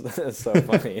was just so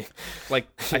funny. Like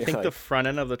I think the front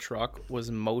end of the truck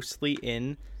was mostly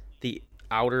in the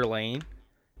outer lane,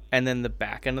 and then the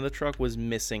back end of the truck was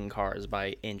missing cars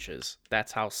by inches.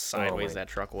 That's how sideways that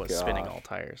truck was, spinning all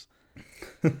tires.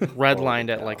 Redlined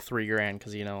at like $3,000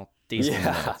 because diesel.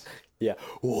 Yeah. Yeah.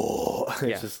 Whoa.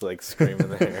 It's just like screaming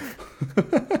there.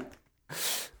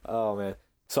 Oh man.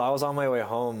 So I was on my way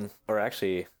home, or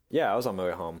actually, I was on my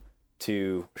way home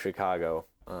to Chicago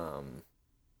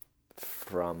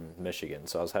from Michigan.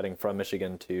 So I was heading from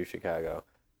Michigan to Chicago,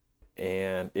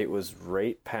 and it was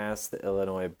right past the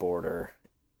Illinois border,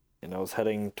 and I was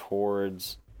heading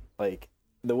towards, like,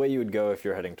 the way you would go if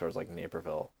you're heading towards, like,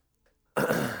 Naperville.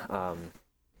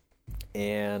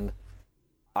 And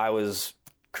I was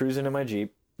cruising in my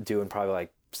Jeep, doing probably,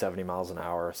 like, 70 miles an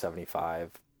hour,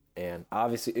 75. And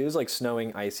obviously it was like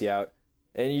snowing, icy out,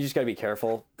 and you just gotta be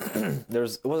careful.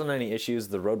 It wasn't any issues.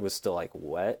 The road was still like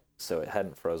wet, so it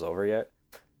hadn't froze over yet.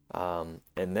 And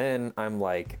then I'm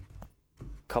like a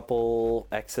couple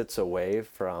exits away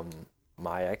from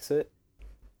my exit,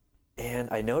 and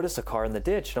I noticed a car in the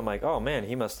ditch, and I'm like, oh man,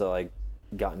 he must have like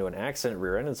gotten into an accident,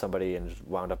 rear-ended somebody, and just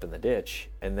wound up in the ditch.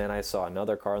 And then I saw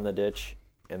another car in the ditch,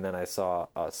 and then I saw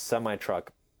a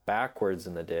semi-truck backwards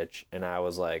in the ditch, and I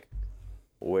was like,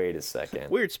 wait a second.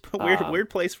 Weird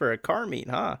place for a car meet,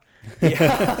 huh?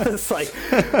 Yeah, it's like,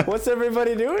 what's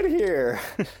everybody doing here?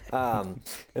 And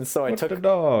so I took the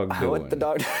dog doing? What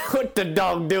the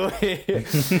dog doing?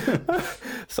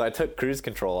 So I took cruise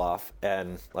control off,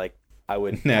 and like I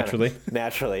would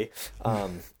naturally.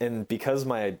 And because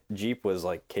my Jeep was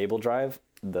like cable drive,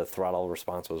 the throttle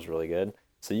response was really good.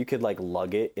 So you could like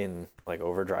lug it in like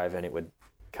overdrive, and it would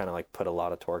kind of like put a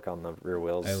lot of torque on the rear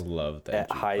wheels. I love that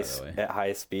Jeep, at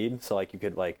high speed. So like you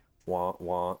could like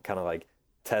kind of like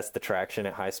test the traction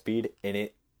at high speed, and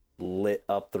it lit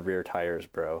up the rear tires,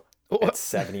 bro. At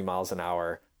 70 miles an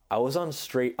hour. I was on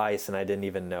straight ice and I didn't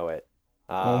even know it.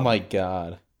 Oh my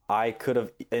god. I could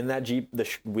have, in that Jeep, the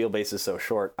wheelbase is so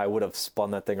short, I would have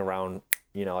spun that thing around,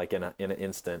 like in an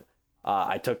instant.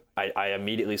 I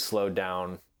immediately slowed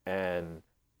down, and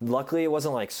luckily it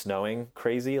wasn't like snowing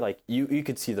crazy. Like you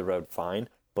could see the road fine,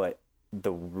 but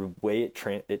the way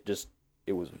it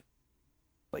was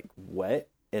like wet,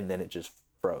 and then it just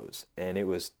froze, and it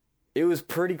was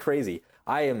pretty crazy.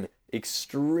 I am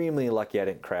extremely lucky I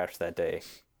didn't crash that day,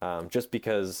 just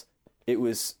because it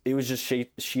was just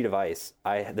sheet of ice.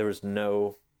 There was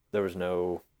no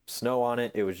snow on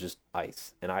it. It was just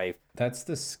ice, and that's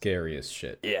the scariest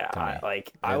shit. Yeah,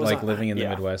 I was like living in the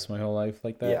Midwest my whole life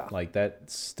like that. Yeah. Like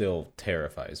that still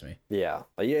terrifies me. Yeah,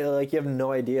 like you have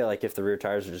no idea like if the rear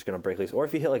tires are just gonna break loose, or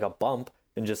if you hit like a bump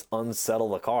and just unsettle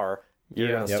the car,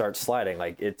 you're gonna start sliding.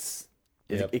 Like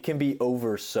it can be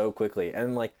over so quickly,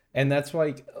 and that's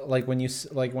why like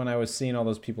when I was seeing all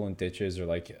those people in ditches, or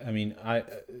like, I mean,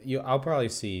 I'll probably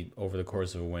see over the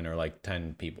course of a winter like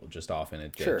 10 people just off in a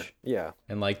ditch. Sure. Yeah.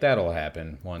 And like that'll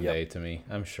happen one day to me,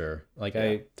 I'm sure. Like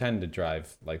I tend to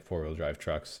drive like 4-wheel drive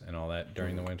trucks and all that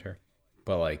during the winter,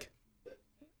 but like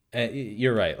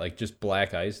you're right. Like just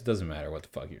black ice, it doesn't matter what the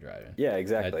fuck you're driving. Yeah,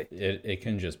 exactly. It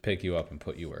can just pick you up and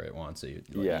put you where it wants you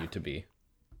to be.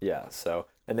 Yeah. So.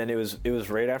 And then it was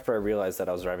right after I realized that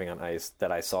I was driving on ice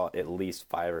that I saw at least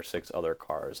 5 or 6 other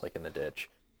cars like in the ditch,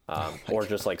 or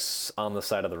just like on the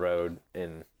side of the road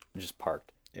and just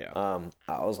parked. Yeah.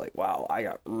 I was like, wow, I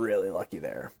got really lucky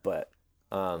there. But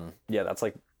that's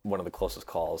like one of the closest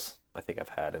calls I think I've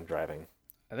had in driving.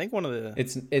 I think one of the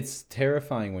it's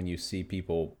terrifying when you see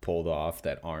people pulled off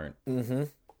that aren't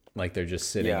like they're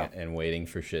just sitting and waiting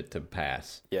for shit to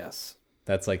pass. Yes.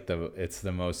 That's like it's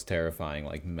the most terrifying,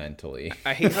 like mentally.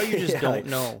 I hate how you just don't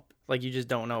know. Like you just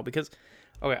don't know because,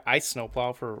 okay, I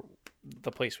snowplow for the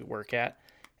place we work at,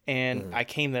 and I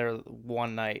came there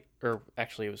one night, or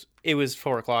actually it was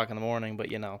 4:00 in the morning,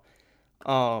 but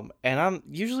and I'm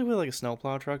usually with like a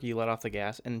snowplow truck, you let off the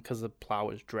gas, and because the plow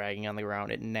is dragging on the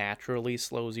ground, it naturally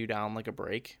slows you down like a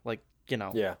brake, like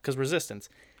because resistance.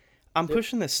 I'm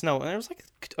pushing this snow, and there was like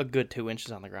a good 2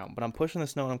 inches on the ground, but I'm pushing the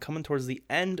snow, and I'm coming towards the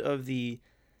end of the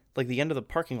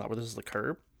parking lot where this is the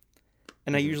curb.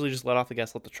 And I usually just let off the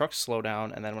gas, let the truck slow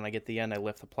down, and then when I get to the end, I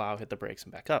lift the plow, hit the brakes,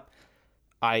 and back up.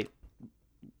 I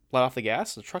let off the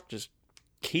gas, the truck just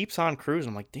keeps on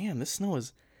cruising. I'm like, damn, this snow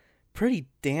is pretty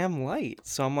damn light.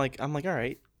 So I'm like, all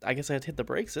right, I guess I had to hit the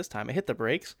brakes this time. I hit the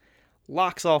brakes,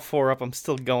 locks all 4 up. I'm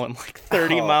still going like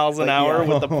 30 miles an hour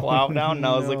with the plow down, and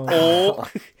I was like, oh.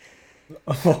 Dude,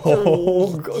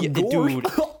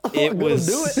 it was.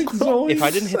 If I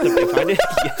didn't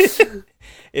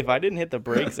hit the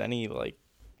brakes any like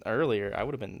earlier, I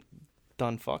would have been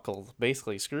done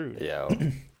basically screwed. Yeah,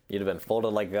 you'd have been folded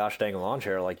like a gosh dang lawn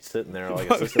chair, like sitting there like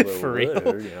a sister for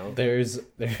real.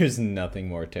 There's nothing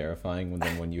more terrifying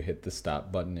than when you hit the stop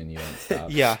button and you don't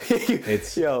stop. Yeah,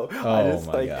 it's oh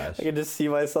my gosh. I can just see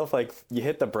myself like you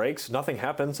hit the brakes, nothing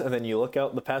happens, and then you look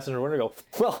out the passenger window and go,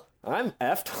 well, I'm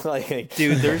effed. Like,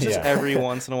 dude, there's just every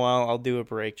once in a while I'll do a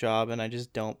brake job and I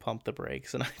just don't pump the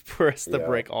brakes and I press the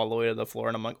brake all the way to the floor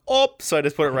and I'm like, oh, so I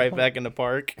just put it right back into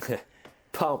park.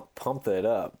 Pump it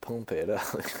up.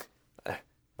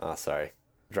 Oh, sorry.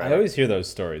 I always hear those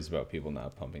stories about people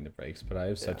not pumping the brakes, but I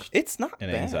have such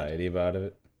anxiety about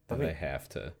it that I have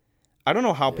to. I don't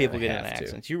know how people get in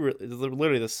accidents.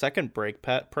 Literally the second brake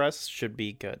press should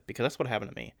be good because that's what happened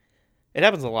to me. It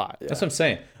happens a lot. Yeah. That's what I'm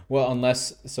saying. Well,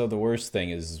 the worst thing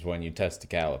is when you test a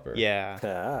caliper. Yeah.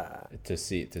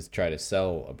 To try to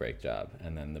sell a brake job,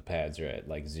 and then the pads are at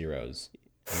like zeros,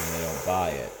 and then they don't buy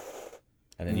it,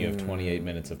 and then you have 28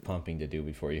 minutes of pumping to do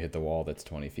before you hit the wall that's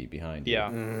 20 feet behind you. Yeah.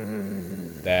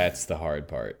 That's the hard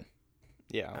part.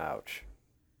 Yeah. Ouch.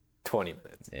 20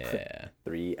 minutes. Yeah.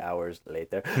 3 hours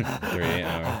later. 3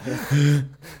 hours.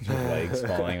 Your legs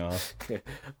falling off.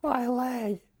 My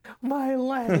leg.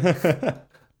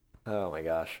 Oh my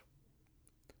gosh.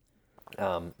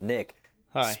 Nick,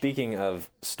 hi. Speaking of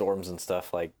storms and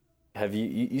stuff, like, have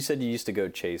you said you used to go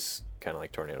chase kind of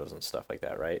like tornadoes and stuff like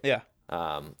that, right? Yeah.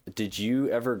 Did you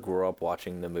ever grow up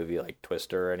watching the movie like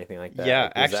Twister or anything like that? Yeah,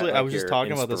 like, actually, I was just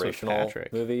talking about this with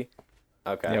Patrick. Movie?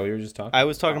 Okay. Yeah, we were just talking. I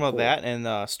was talking about that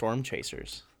and Storm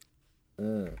Chasers.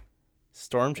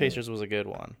 Storm Chasers was a good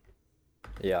one.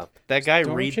 Yeah. That guy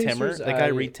Reed Timmer.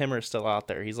 Reed Timmer is still out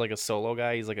there. He's like a solo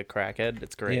guy. He's like a crackhead.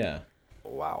 It's great. Yeah.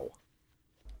 Wow.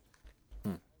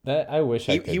 That I wish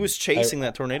I could. He was chasing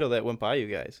that tornado that went by you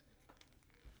guys.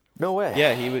 No way.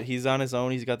 Yeah, he's on his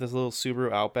own. He's got this little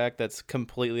Subaru Outback that's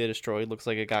completely destroyed. Looks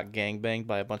like it got gangbanged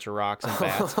by a bunch of rocks and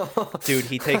bats. Dude,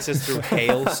 he takes us through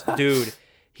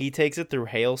he takes it through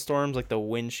hailstorms. Like the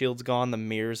windshield's gone. The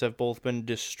mirrors have both been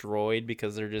destroyed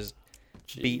because they're just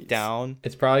beat down.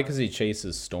 It's probably because he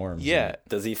chases storms. Yeah.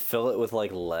 Does he fill it with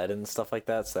like lead and stuff like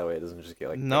that so that way it doesn't just get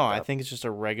like No, I think it's just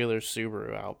a regular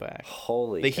Subaru Outback.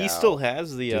 Holy cow. He still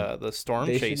has the storm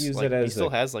chase. Use like, it as he still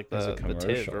has like the TIV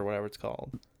commercial. or whatever it's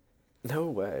called. No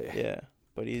way. Yeah.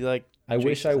 But he like. I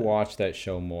wish I watched that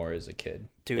show more as a kid.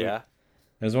 Dude. Yeah.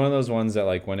 It was one of those ones that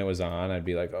like when it was on, I'd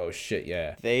be like, "Oh shit,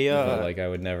 yeah." But, like I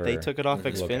would never. They took it off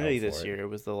Xfinity this year. It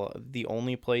was the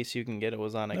only place you can get it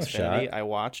was on Xfinity. I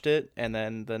watched it, and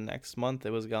then the next month it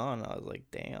was gone. I was like,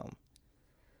 "Damn."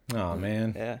 Oh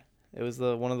man. Yeah, it was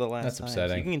one of the last. That's times.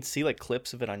 upsetting. You can see like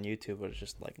clips of it on YouTube, but it's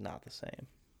just like not the same.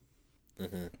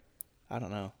 Mm-hmm. I don't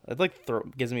know. It like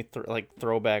gives me like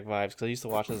throwback vibes because I used to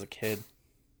watch it as a kid.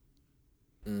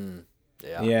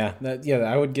 Yeah. Yeah.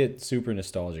 I would get super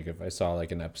nostalgic if I saw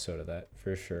like an episode of that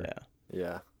for sure.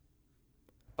 Yeah.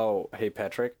 Oh, hey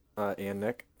Patrick, and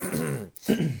Nick.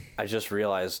 I just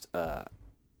realized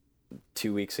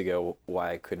 2 weeks ago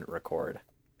why I couldn't record.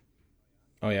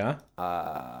 Oh yeah?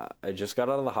 I just got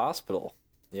out of the hospital.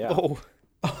 Yeah. Oh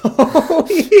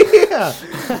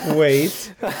yeah.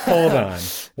 Wait. Hold on.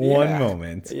 One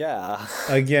moment. Yeah.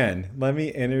 Again, let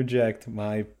me interject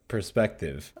my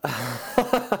perspective.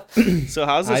 So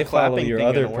how's this I follow clapping your thing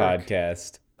other gonna work?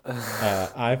 podcast.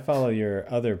 I follow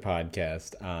your other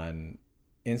podcast on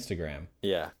Instagram.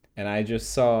 Yeah. And I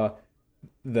just saw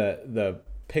the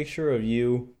picture of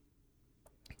you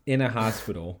in a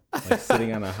hospital, like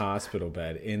sitting on a hospital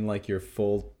bed in like your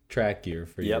full track gear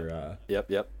for your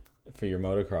for your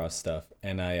motocross stuff.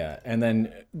 And I and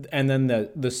then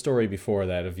the story before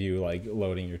that of you like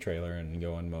loading your trailer and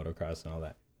going motocross and all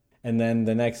that. And then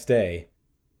the next day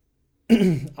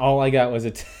all I got was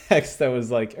a text that was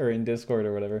like, or in Discord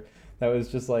or whatever, that was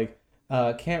just like,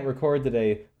 can't record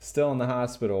today, still in the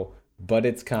hospital, but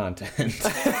it's content.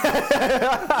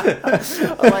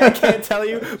 I can't tell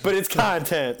you, but it's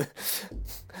content.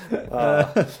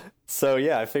 So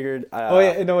yeah, I figured.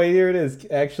 Wait, here it is.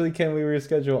 Actually, can we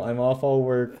reschedule? I'm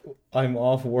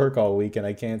off work all week, and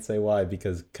I can't say why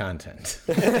because content.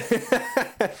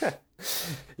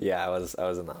 Yeah, I was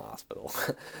in the hospital.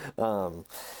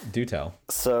 Do tell.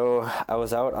 So I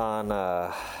was out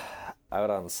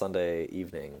on Sunday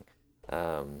evening,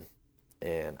 and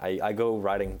I go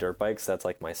riding dirt bikes. That's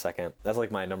like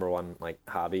my number one like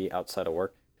hobby outside of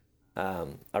work. I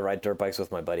ride dirt bikes with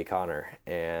my buddy Connor,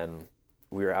 and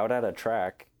we were out at a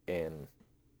track and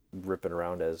ripping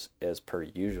around as per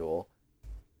usual.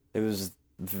 It was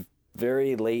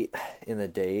very late in the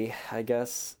day, I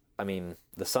guess. I mean,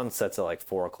 the sun sets at like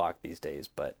 4:00 these days,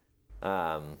 but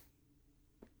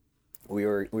we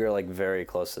were like very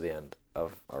close to the end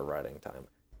of our riding time,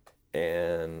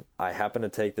 and I happened to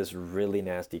take this really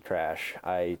nasty crash.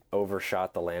 I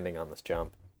overshot the landing on this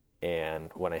jump,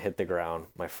 and when I hit the ground,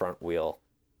 my front wheel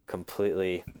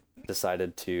completely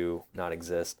decided to not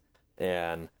exist,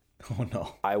 and oh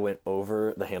no, I went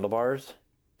over the handlebars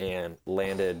and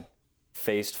landed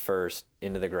face first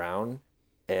into the ground.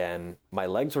 And my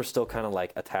legs were still kind of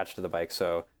like attached to the bike.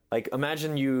 So like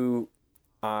imagine you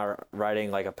are riding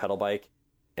like a pedal bike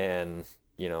and,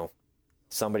 you know,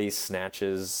 somebody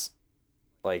snatches,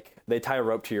 like they tie a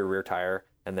rope to your rear tire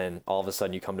and then all of a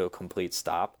sudden you come to a complete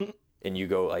stop and you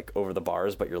go like over the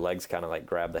bars, but your legs kind of like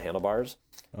grab the handlebars.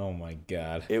 Oh my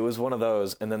God. It was one of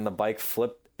those. And then the bike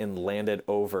flipped and landed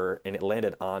over and it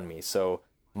landed on me. So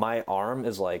my arm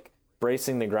is like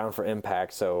bracing the ground for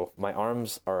impact, so my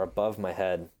arms are above my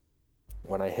head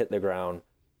when I hit the ground,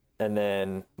 and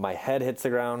then my head hits the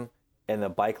ground and the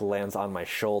bike lands on my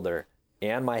shoulder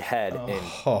and my head and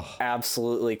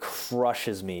absolutely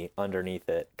crushes me underneath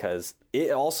it, because it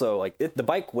also the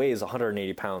bike weighs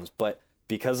 180 pounds, but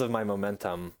because of my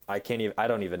momentum I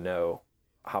don't even know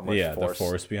how much force. The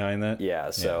force behind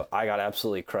that. So I got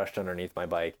absolutely crushed underneath my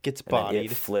bike. Gets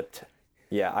bodied. It flipped.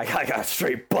 Yeah, I got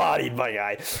straight bodied, my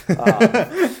guy.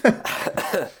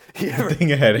 You ever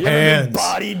been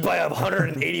bodied by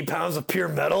 180 pounds of pure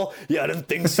metal? Yeah, I didn't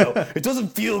think so. It doesn't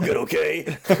feel good,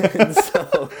 okay? And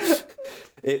so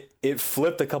it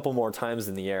flipped a couple more times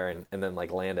in the air and then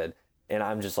like landed, and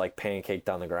I'm just like pancaked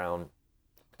on the ground.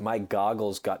 My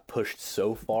goggles got pushed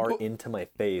so far into my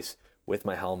face with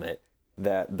my helmet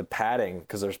that the padding,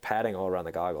 because there's padding all around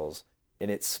the goggles, and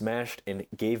it smashed and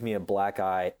gave me a black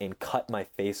eye and cut my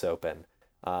face open.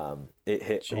 It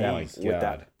hit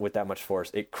with that much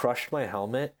force. It crushed my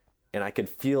helmet, and I could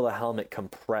feel the helmet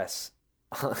compress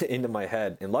into my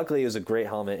head. And luckily, it was a great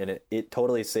helmet, and it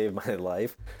totally saved my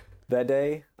life that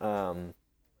day.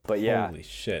 But yeah, holy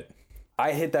shit!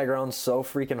 I hit that ground so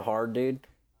freaking hard, dude.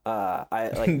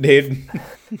 Dude,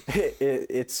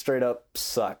 it straight up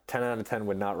sucked. 10 out of 10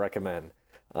 would not recommend.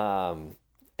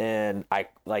 And I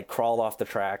like crawled off the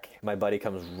track. My buddy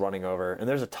comes running over, and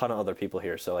there's a ton of other people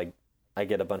here. So like, I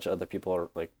get a bunch of other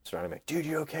people like surrounding me. Like, dude,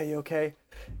 you okay? You okay?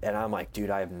 And I'm like, dude,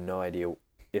 I have no idea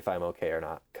if I'm okay or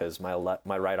not, because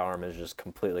my right arm is just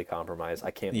completely compromised.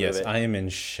 I can't move it. Yes, I am in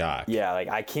shock. Yeah, like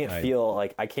I can't feel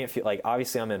like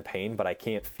obviously I'm in pain, but I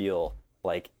can't feel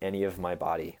like any of my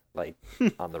body like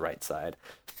on the right side.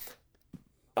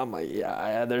 I'm like,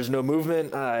 there's no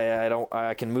movement.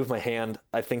 I can move my hand.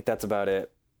 I think that's about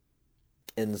it.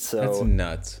 And so that's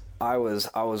nuts. I was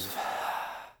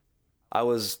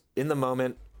in the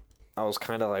moment. I was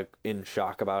kind of like in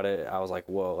shock about it. I was like,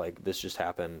 whoa, like this just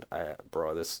happened.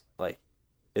 This like,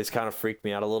 it's kind of freaked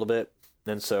me out a little bit.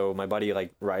 And so my buddy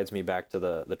like rides me back to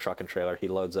the truck and trailer. He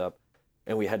loads up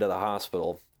and we head to the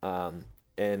hospital.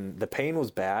 And the pain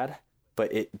was bad,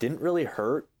 but it didn't really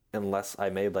hurt unless I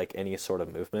made like any sort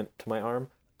of movement to my arm.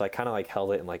 So I kind of like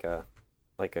held it in like a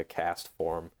cast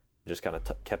form, just kind of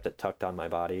kept it tucked on my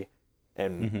body.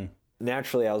 And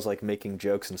naturally I was like making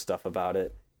jokes and stuff about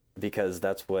it, because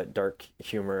that's what dark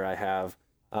humor I have.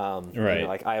 Right. You know,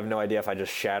 like I have no idea if I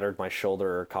just shattered my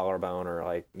shoulder or collarbone or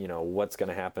like, you know, what's going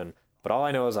to happen. But all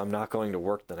I know is I'm not going to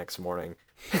work the next morning.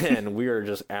 And we were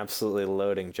just absolutely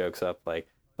loading jokes up like,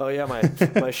 oh yeah,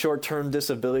 my short-term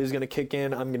disability is going to kick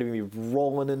in. I'm going to be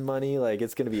rolling in money. Like I'm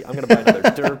going to buy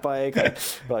another dirt bike.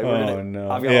 Like,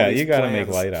 no. Yeah, you got to make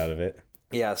light out of it.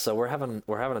 Yeah. So we're having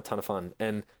a ton of fun.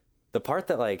 And the part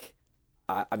that like,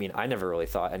 I mean, I never really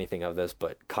thought anything of this,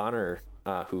 but Connor,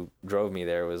 who drove me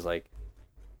there, was like,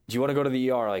 "Do you want to go to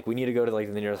the ER? Like, we need to go to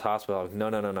like the nearest hospital." Like,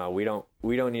 no. We don't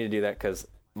need to do that because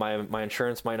my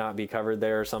insurance might not be covered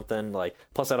there or something. Like,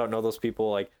 plus I don't know those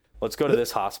people. Like, let's go to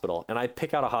this hospital. And I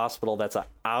pick out a hospital that's an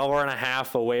hour and a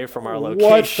half away from our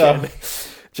location.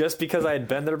 Just because I had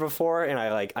been there before and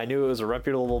I knew it was a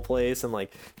reputable place and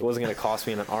like it wasn't going to cost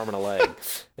me an arm and a leg.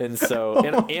 And so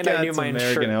and I knew my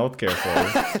American healthcare for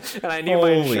and I knew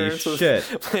my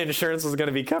insurance was going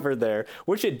to be covered there,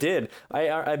 which it did.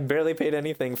 I barely paid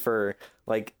anything for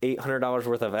like $800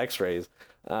 worth of x-rays.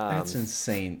 That's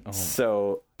insane. Oh.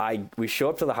 So we show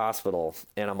up to the hospital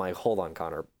and I'm like, hold on,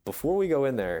 Connor, before we go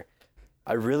in there,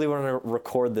 I really want to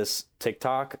record this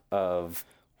TikTok of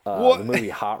the movie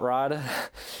Hot Rod.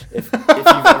 If you've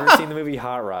ever seen the movie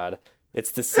Hot Rod,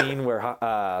 it's the scene where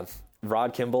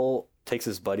Rod Kimball takes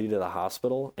his buddy to the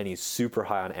hospital and he's super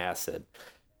high on acid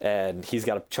and he's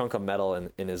got a chunk of metal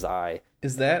in his eye.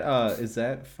 Is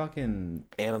that fucking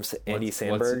Andy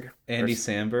Samberg? Andy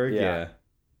Samberg, yeah.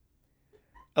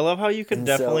 I love how you can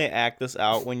definitely act this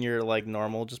out when you're like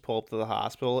normal, just pull up to the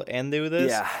hospital and do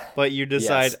this. Yeah. But you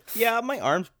decide, my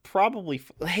arm's probably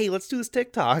hey, let's do this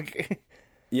TikTok.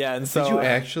 Yeah, and so did you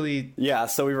actually? Yeah,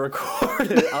 so we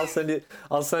recorded it. I'll send it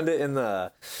in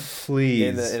the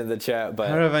in the chat. But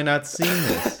how have I not seen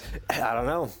this? I don't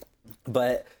know.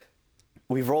 But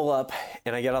we roll up,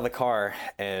 and I get out of the car,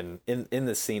 and in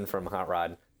this scene from Hot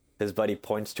Rod, his buddy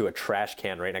points to a trash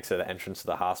can right next to the entrance to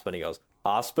the hospital. And he goes,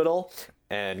 "Hospital?"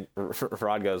 And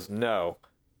Rod goes, "No,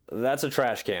 that's a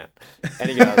trash can." And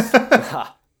he goes,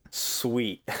 "Ha,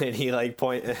 sweet." And he like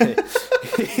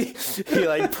he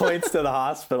like points to the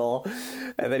hospital,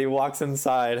 and then he walks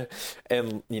inside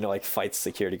and like fights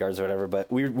security guards or whatever. But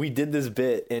we did this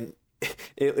bit, and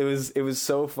it was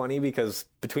so funny because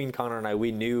between Connor and I,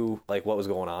 we knew like what was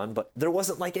going on, but there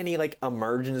wasn't like any like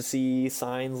emergency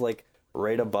signs like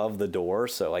right above the door,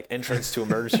 so like entrance to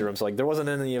emergency room. So like there wasn't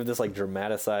any of this like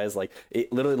dramatized, like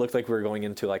it literally looked like we were going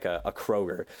into like a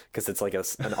Kroger because it's like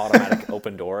an automatic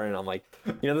open door. And I'm like,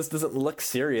 this doesn't look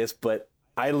serious, but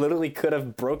I literally could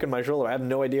have broken my shoulder. I have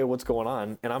no idea what's going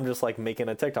on, and I'm just like making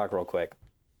a TikTok real quick.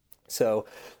 So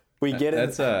we get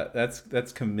it.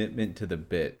 That's commitment to the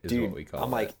bit is what we call it.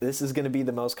 I'm like, this is going to be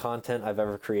the most content I've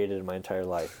ever created in my entire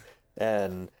life,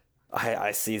 and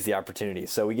I seize the opportunity.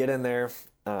 So we get in there.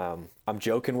 I'm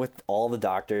joking with all the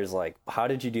doctors, like, how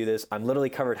did you do this? I'm literally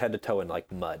covered head to toe in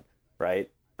like mud, right?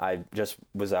 I just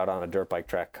was out on a dirt bike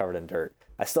track covered in dirt.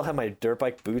 I still have my dirt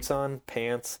bike boots on,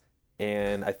 pants,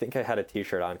 and I think I had a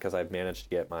t-shirt on because I managed to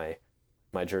get my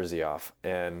jersey off.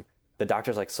 And the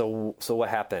doctor's like, so what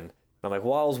happened? And I'm like,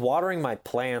 well, I was watering my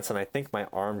plants and I think my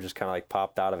arm just kind of like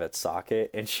popped out of its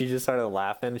socket. And she just started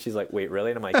laughing. She's like, wait,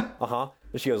 really? And I'm like, uh-huh.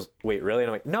 And she goes, wait, really? And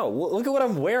I'm like, no, look at what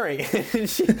I'm wearing. And it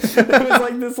was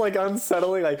like this like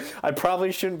unsettling, like I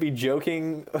probably shouldn't be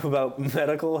joking about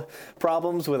medical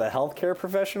problems with a healthcare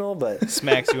professional, but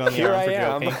smacks you on the arm for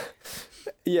joking.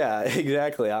 Yeah,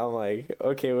 exactly. I'm like,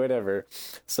 okay, whatever.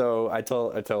 So I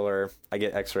told her I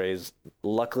get x-rays.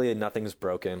 Luckily, nothing's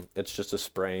broken. It's just a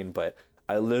sprain, but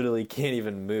I literally can't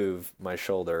even move my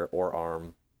shoulder or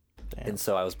arm. Damn. And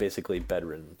so I was basically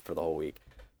bedridden for the whole week.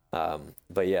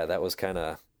 But yeah, that was kind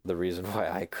of the reason why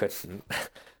I couldn't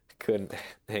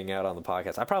hang out on the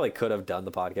podcast. I probably could have done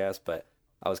the podcast, but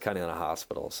I was kind of in a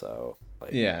hospital. So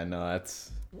yeah, no,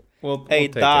 We'll hey,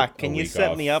 take Doc, a can you week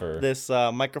set off me up for- this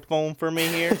microphone for me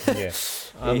here? Yeah.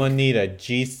 I'm going to need a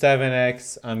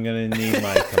G7X. I'm going to need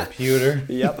my computer.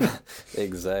 Yep,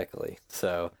 exactly.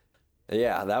 So,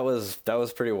 yeah, that was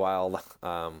pretty wild,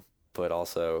 but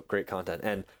also great content.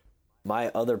 And my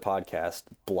other podcast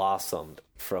blossomed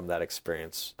from that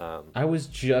experience. I was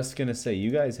just going to say,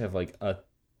 you guys have like a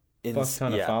fuck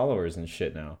ton of followers and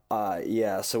shit now.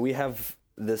 Yeah, so we have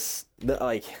this,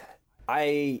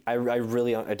 I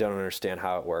really don't understand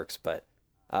how it works, but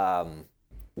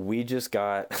we just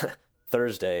got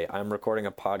Thursday. I'm recording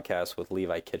a podcast with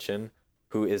Levi Kitchen,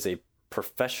 who is a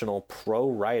professional pro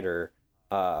rider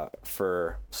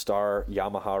for Star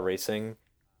Yamaha Racing.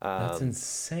 That's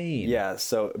insane. Yeah,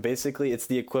 so basically it's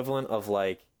the equivalent of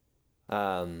like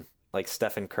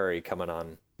Stephen Curry coming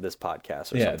on this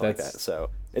podcast or something like that. So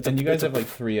you guys have like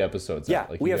 3 episodes. Yeah,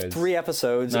 out. Like, we have 3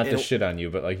 episodes. Not to shit on you,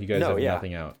 but like you guys have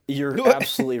nothing out. You're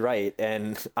absolutely right,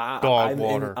 and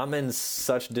I'm in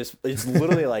such It's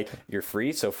literally like you're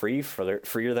free, so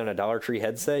freer than a Dollar Tree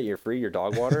headset. You're free. Your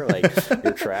dog water, like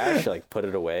your trash, like put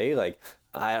it away. Like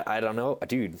I don't know,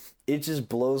 dude. It just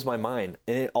blows my mind,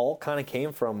 and it all kind of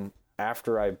came from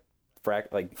after I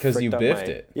because you biffed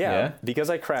it. Yeah,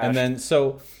 because I crashed. And then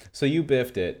so you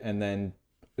biffed it, and then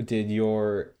did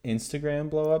your Instagram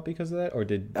blow up because of that, or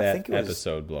did that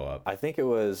episode blow up? I think it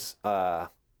was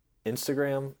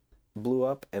Instagram blew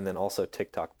up, and then also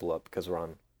TikTok blew up because we're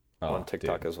on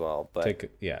TikTok as well. But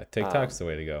TikTok's the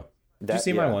way to go. Did you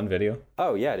see my one video?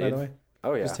 Oh yeah, dude. By the way,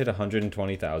 oh yeah, just hit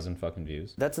 120,000 fucking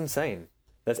views. That's insane.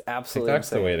 That's absolutely TikTok's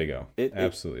insane. The way to go.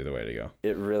 Absolutely the way to go.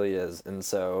 It really is. And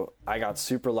so I got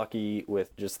super lucky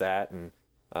with just that. And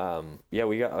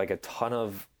we got like a ton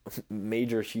of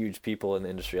major, huge people in the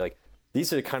industry. Like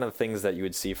these are the kind of things that you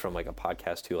would see from like a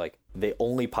podcast too. Like they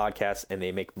only podcast and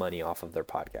they make money off of their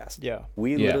podcast. Yeah.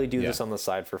 We literally do this on the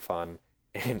side for fun.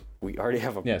 And we already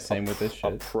have with this shit.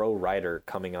 A pro writer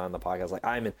coming on the podcast. Like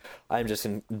I'm just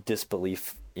in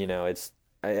disbelief. You know,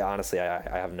 honestly,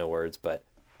 I have no words, but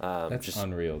that's just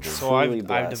unreal, dude. So I've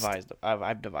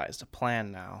devised a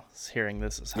plan now. Hearing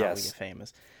this is how we get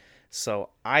famous. So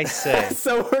I say.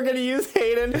 So we're gonna use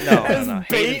Haiden. No.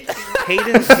 Bait.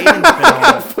 Hayden's been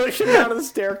pushing down the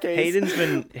staircase. Hayden's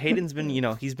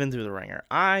been he's been through the ringer.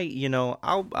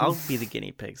 I'll be the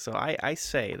guinea pig. So I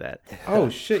say that. Oh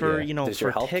shit. For yeah.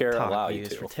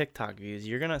 for TikTok views,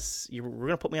 we're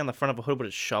gonna put me on the front of a hood with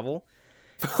a shovel.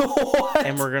 What?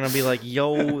 And we're gonna be like,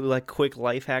 yo, like quick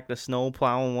life hack to snow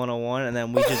plowing 101, and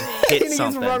then we just hit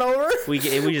something. Run over? We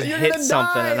just hit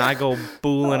something, and I go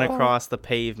booling across the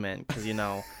pavement because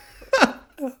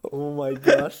Oh my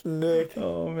gosh, Nick.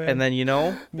 Oh man. And then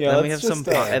then we have some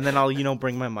and then I'll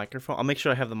bring my microphone. I'll make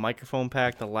sure I have the microphone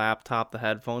packed, the laptop, the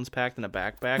headphones packed in a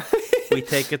backpack. We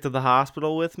take it to the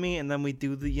hospital with me, and then we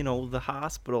do the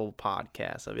hospital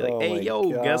podcast. I'll be like, hey yo,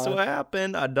 guess what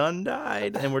happened? I done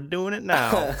died, and we're doing it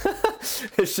now.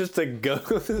 It's just a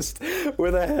ghost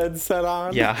with a headset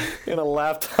on, and a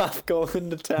laptop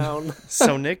going to town.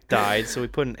 So Nick died, so we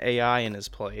put an AI in his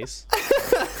place.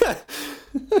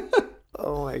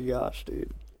 Oh my gosh,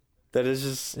 dude. That is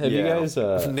just... Have you guys...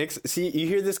 see, you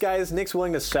hear this, guys? Nick's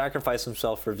willing to sacrifice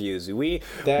himself for views. We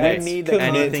need the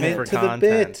anything for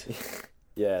content. The bit.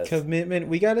 Yes. Commitment.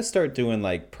 We got to start doing,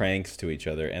 like, pranks to each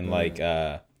other. And, you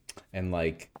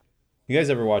guys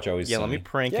ever watch Always Sunny? Yeah, let me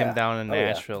prank him down in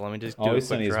Nashville. Let me just do Always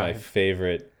Sunny is my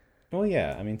favorite... Well,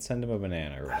 yeah. I mean, send him a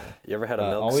banana or whatever. You ever had a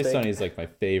milk Always steak? Sunny is, like, my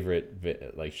favorite,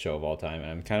 show of all time. And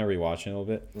I'm kind of rewatching it a little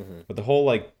bit. Mm-hmm. But the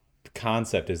whole,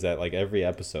 concept is that every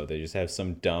episode they just have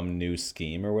some dumb new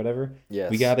scheme or whatever. Yes.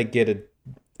 We got to get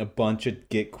a bunch of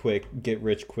get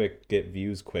rich quick, get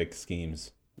views quick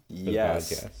schemes for the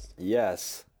podcast.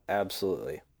 Yes,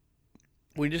 absolutely.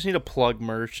 We just need to plug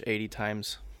merch 80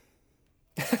 times.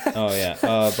 Oh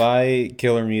yeah. Buy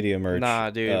Killer Media merch.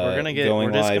 Nah, dude,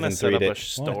 we're just gonna set up a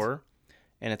store.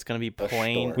 And it's gonna be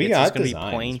plain. It's gonna be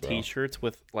plain T-shirts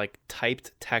with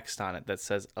typed text on it that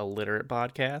says "Illiterate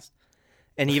Podcast."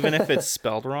 And even if it's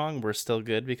spelled wrong, we're still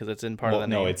good because it's in part of the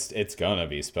name. No, it's gonna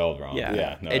be spelled wrong.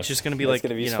 Yeah. No, it's just gonna be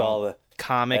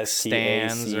Comic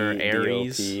Stands or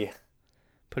Aries.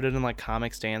 Put it in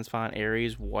Comic Stands font,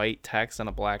 Aries, white text on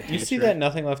a black t-shirt. You see that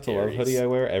Nothing Left to Love hoodie I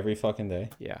wear every fucking day?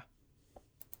 Yeah.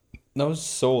 That was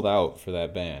sold out for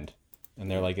that band.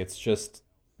 And they're it's just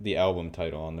the album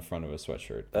title on the front of a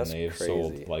sweatshirt. That's and they've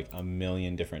crazy. sold a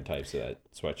million different types of that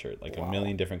sweatshirt. A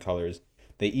million different colors.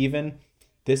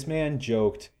 This man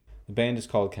joked, the band is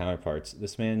called Counterparts.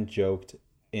 This man joked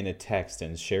in a text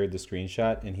and shared the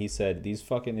screenshot, and he said, these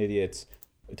fucking idiots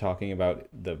talking about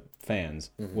the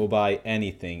fans, will buy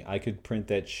anything. I could print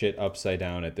that shit upside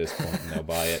down at this point and they'll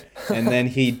buy it. And then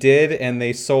he did, and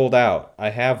they sold out. I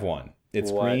have one.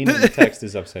 It's green and the text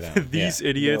is upside down. These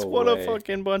idiots. What a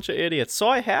fucking bunch of idiots. So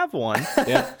I have one.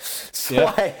 Yeah. So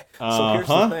here's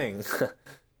the thing.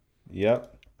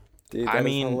 Yep. Dude, that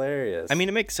is hilarious. I mean,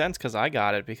 it makes sense because I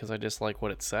got it because I just like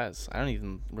what it says. I don't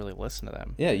even really listen to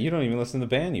them. Yeah, you don't even listen to the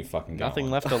band. You fucking got Nothing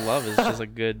one. Left to Love is just a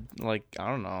good, like, I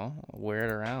don't know, wear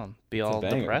it around. Be all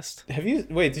depressed.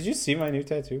 Did you see my new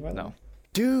tattoo, by the way? No.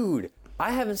 Dude,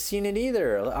 I haven't seen it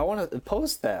either. I want to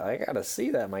post that. I gotta see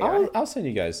that, my guy. I'll send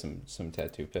you guys some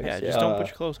tattoo pics. Yeah, just don't put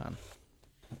your clothes on.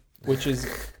 Which is,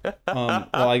 well,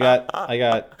 I got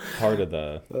part of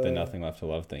the Nothing Left to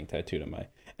Love thing tattooed on my.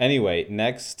 Anyway,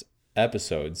 next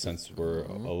episode, since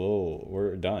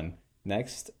we're done.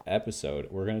 Next episode,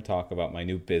 we're gonna talk about my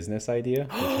new business idea,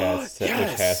 which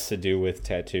has to do with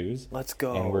tattoos. Let's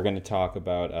go. And we're gonna talk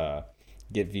about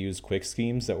get views quick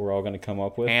schemes that we're all gonna come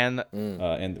up with, and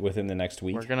within the next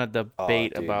week. We're gonna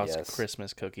debate about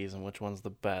Christmas cookies and which one's the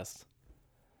best.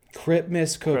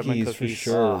 Christmas cookies for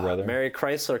sure, brother. Mary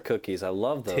Chrysler cookies. I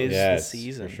love those. Tis the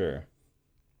season. For sure.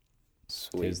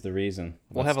 Sweet. Is the reason.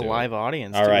 We'll have a live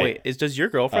audience. All right. Wait, does your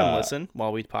girlfriend listen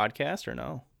while we podcast or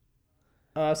no?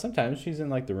 Sometimes she's in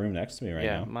like the room next to me right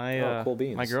now. Yeah, cool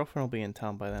beans. my girlfriend will be in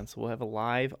town by then, so we'll have a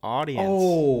live audience.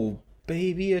 Oh,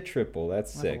 baby, a triple.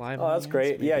 That's sick. That's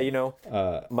great. Maybe.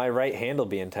 Yeah, my right hand will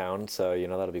be in town, so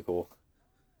that'll be cool.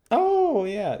 Oh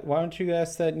yeah. Why don't you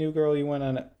ask that new girl you went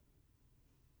on?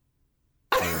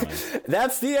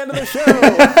 That's the end of the show.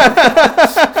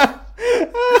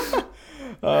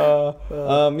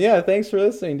 Yeah, thanks for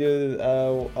listening, dude.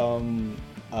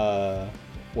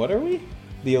 What are we?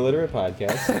 The Illiterate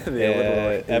Podcast.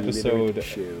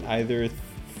 Episode either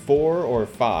 4 or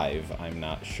 5, I'm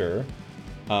not sure.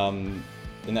 The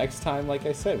next time, like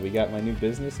I said, we got my new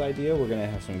business idea. We're gonna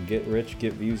have some get rich,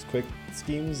 get views quick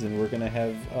schemes, and we're gonna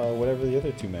have whatever the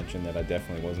other two mentioned that I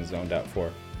definitely wasn't zoned out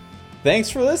for.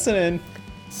 Thanks for listening.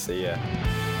 See ya.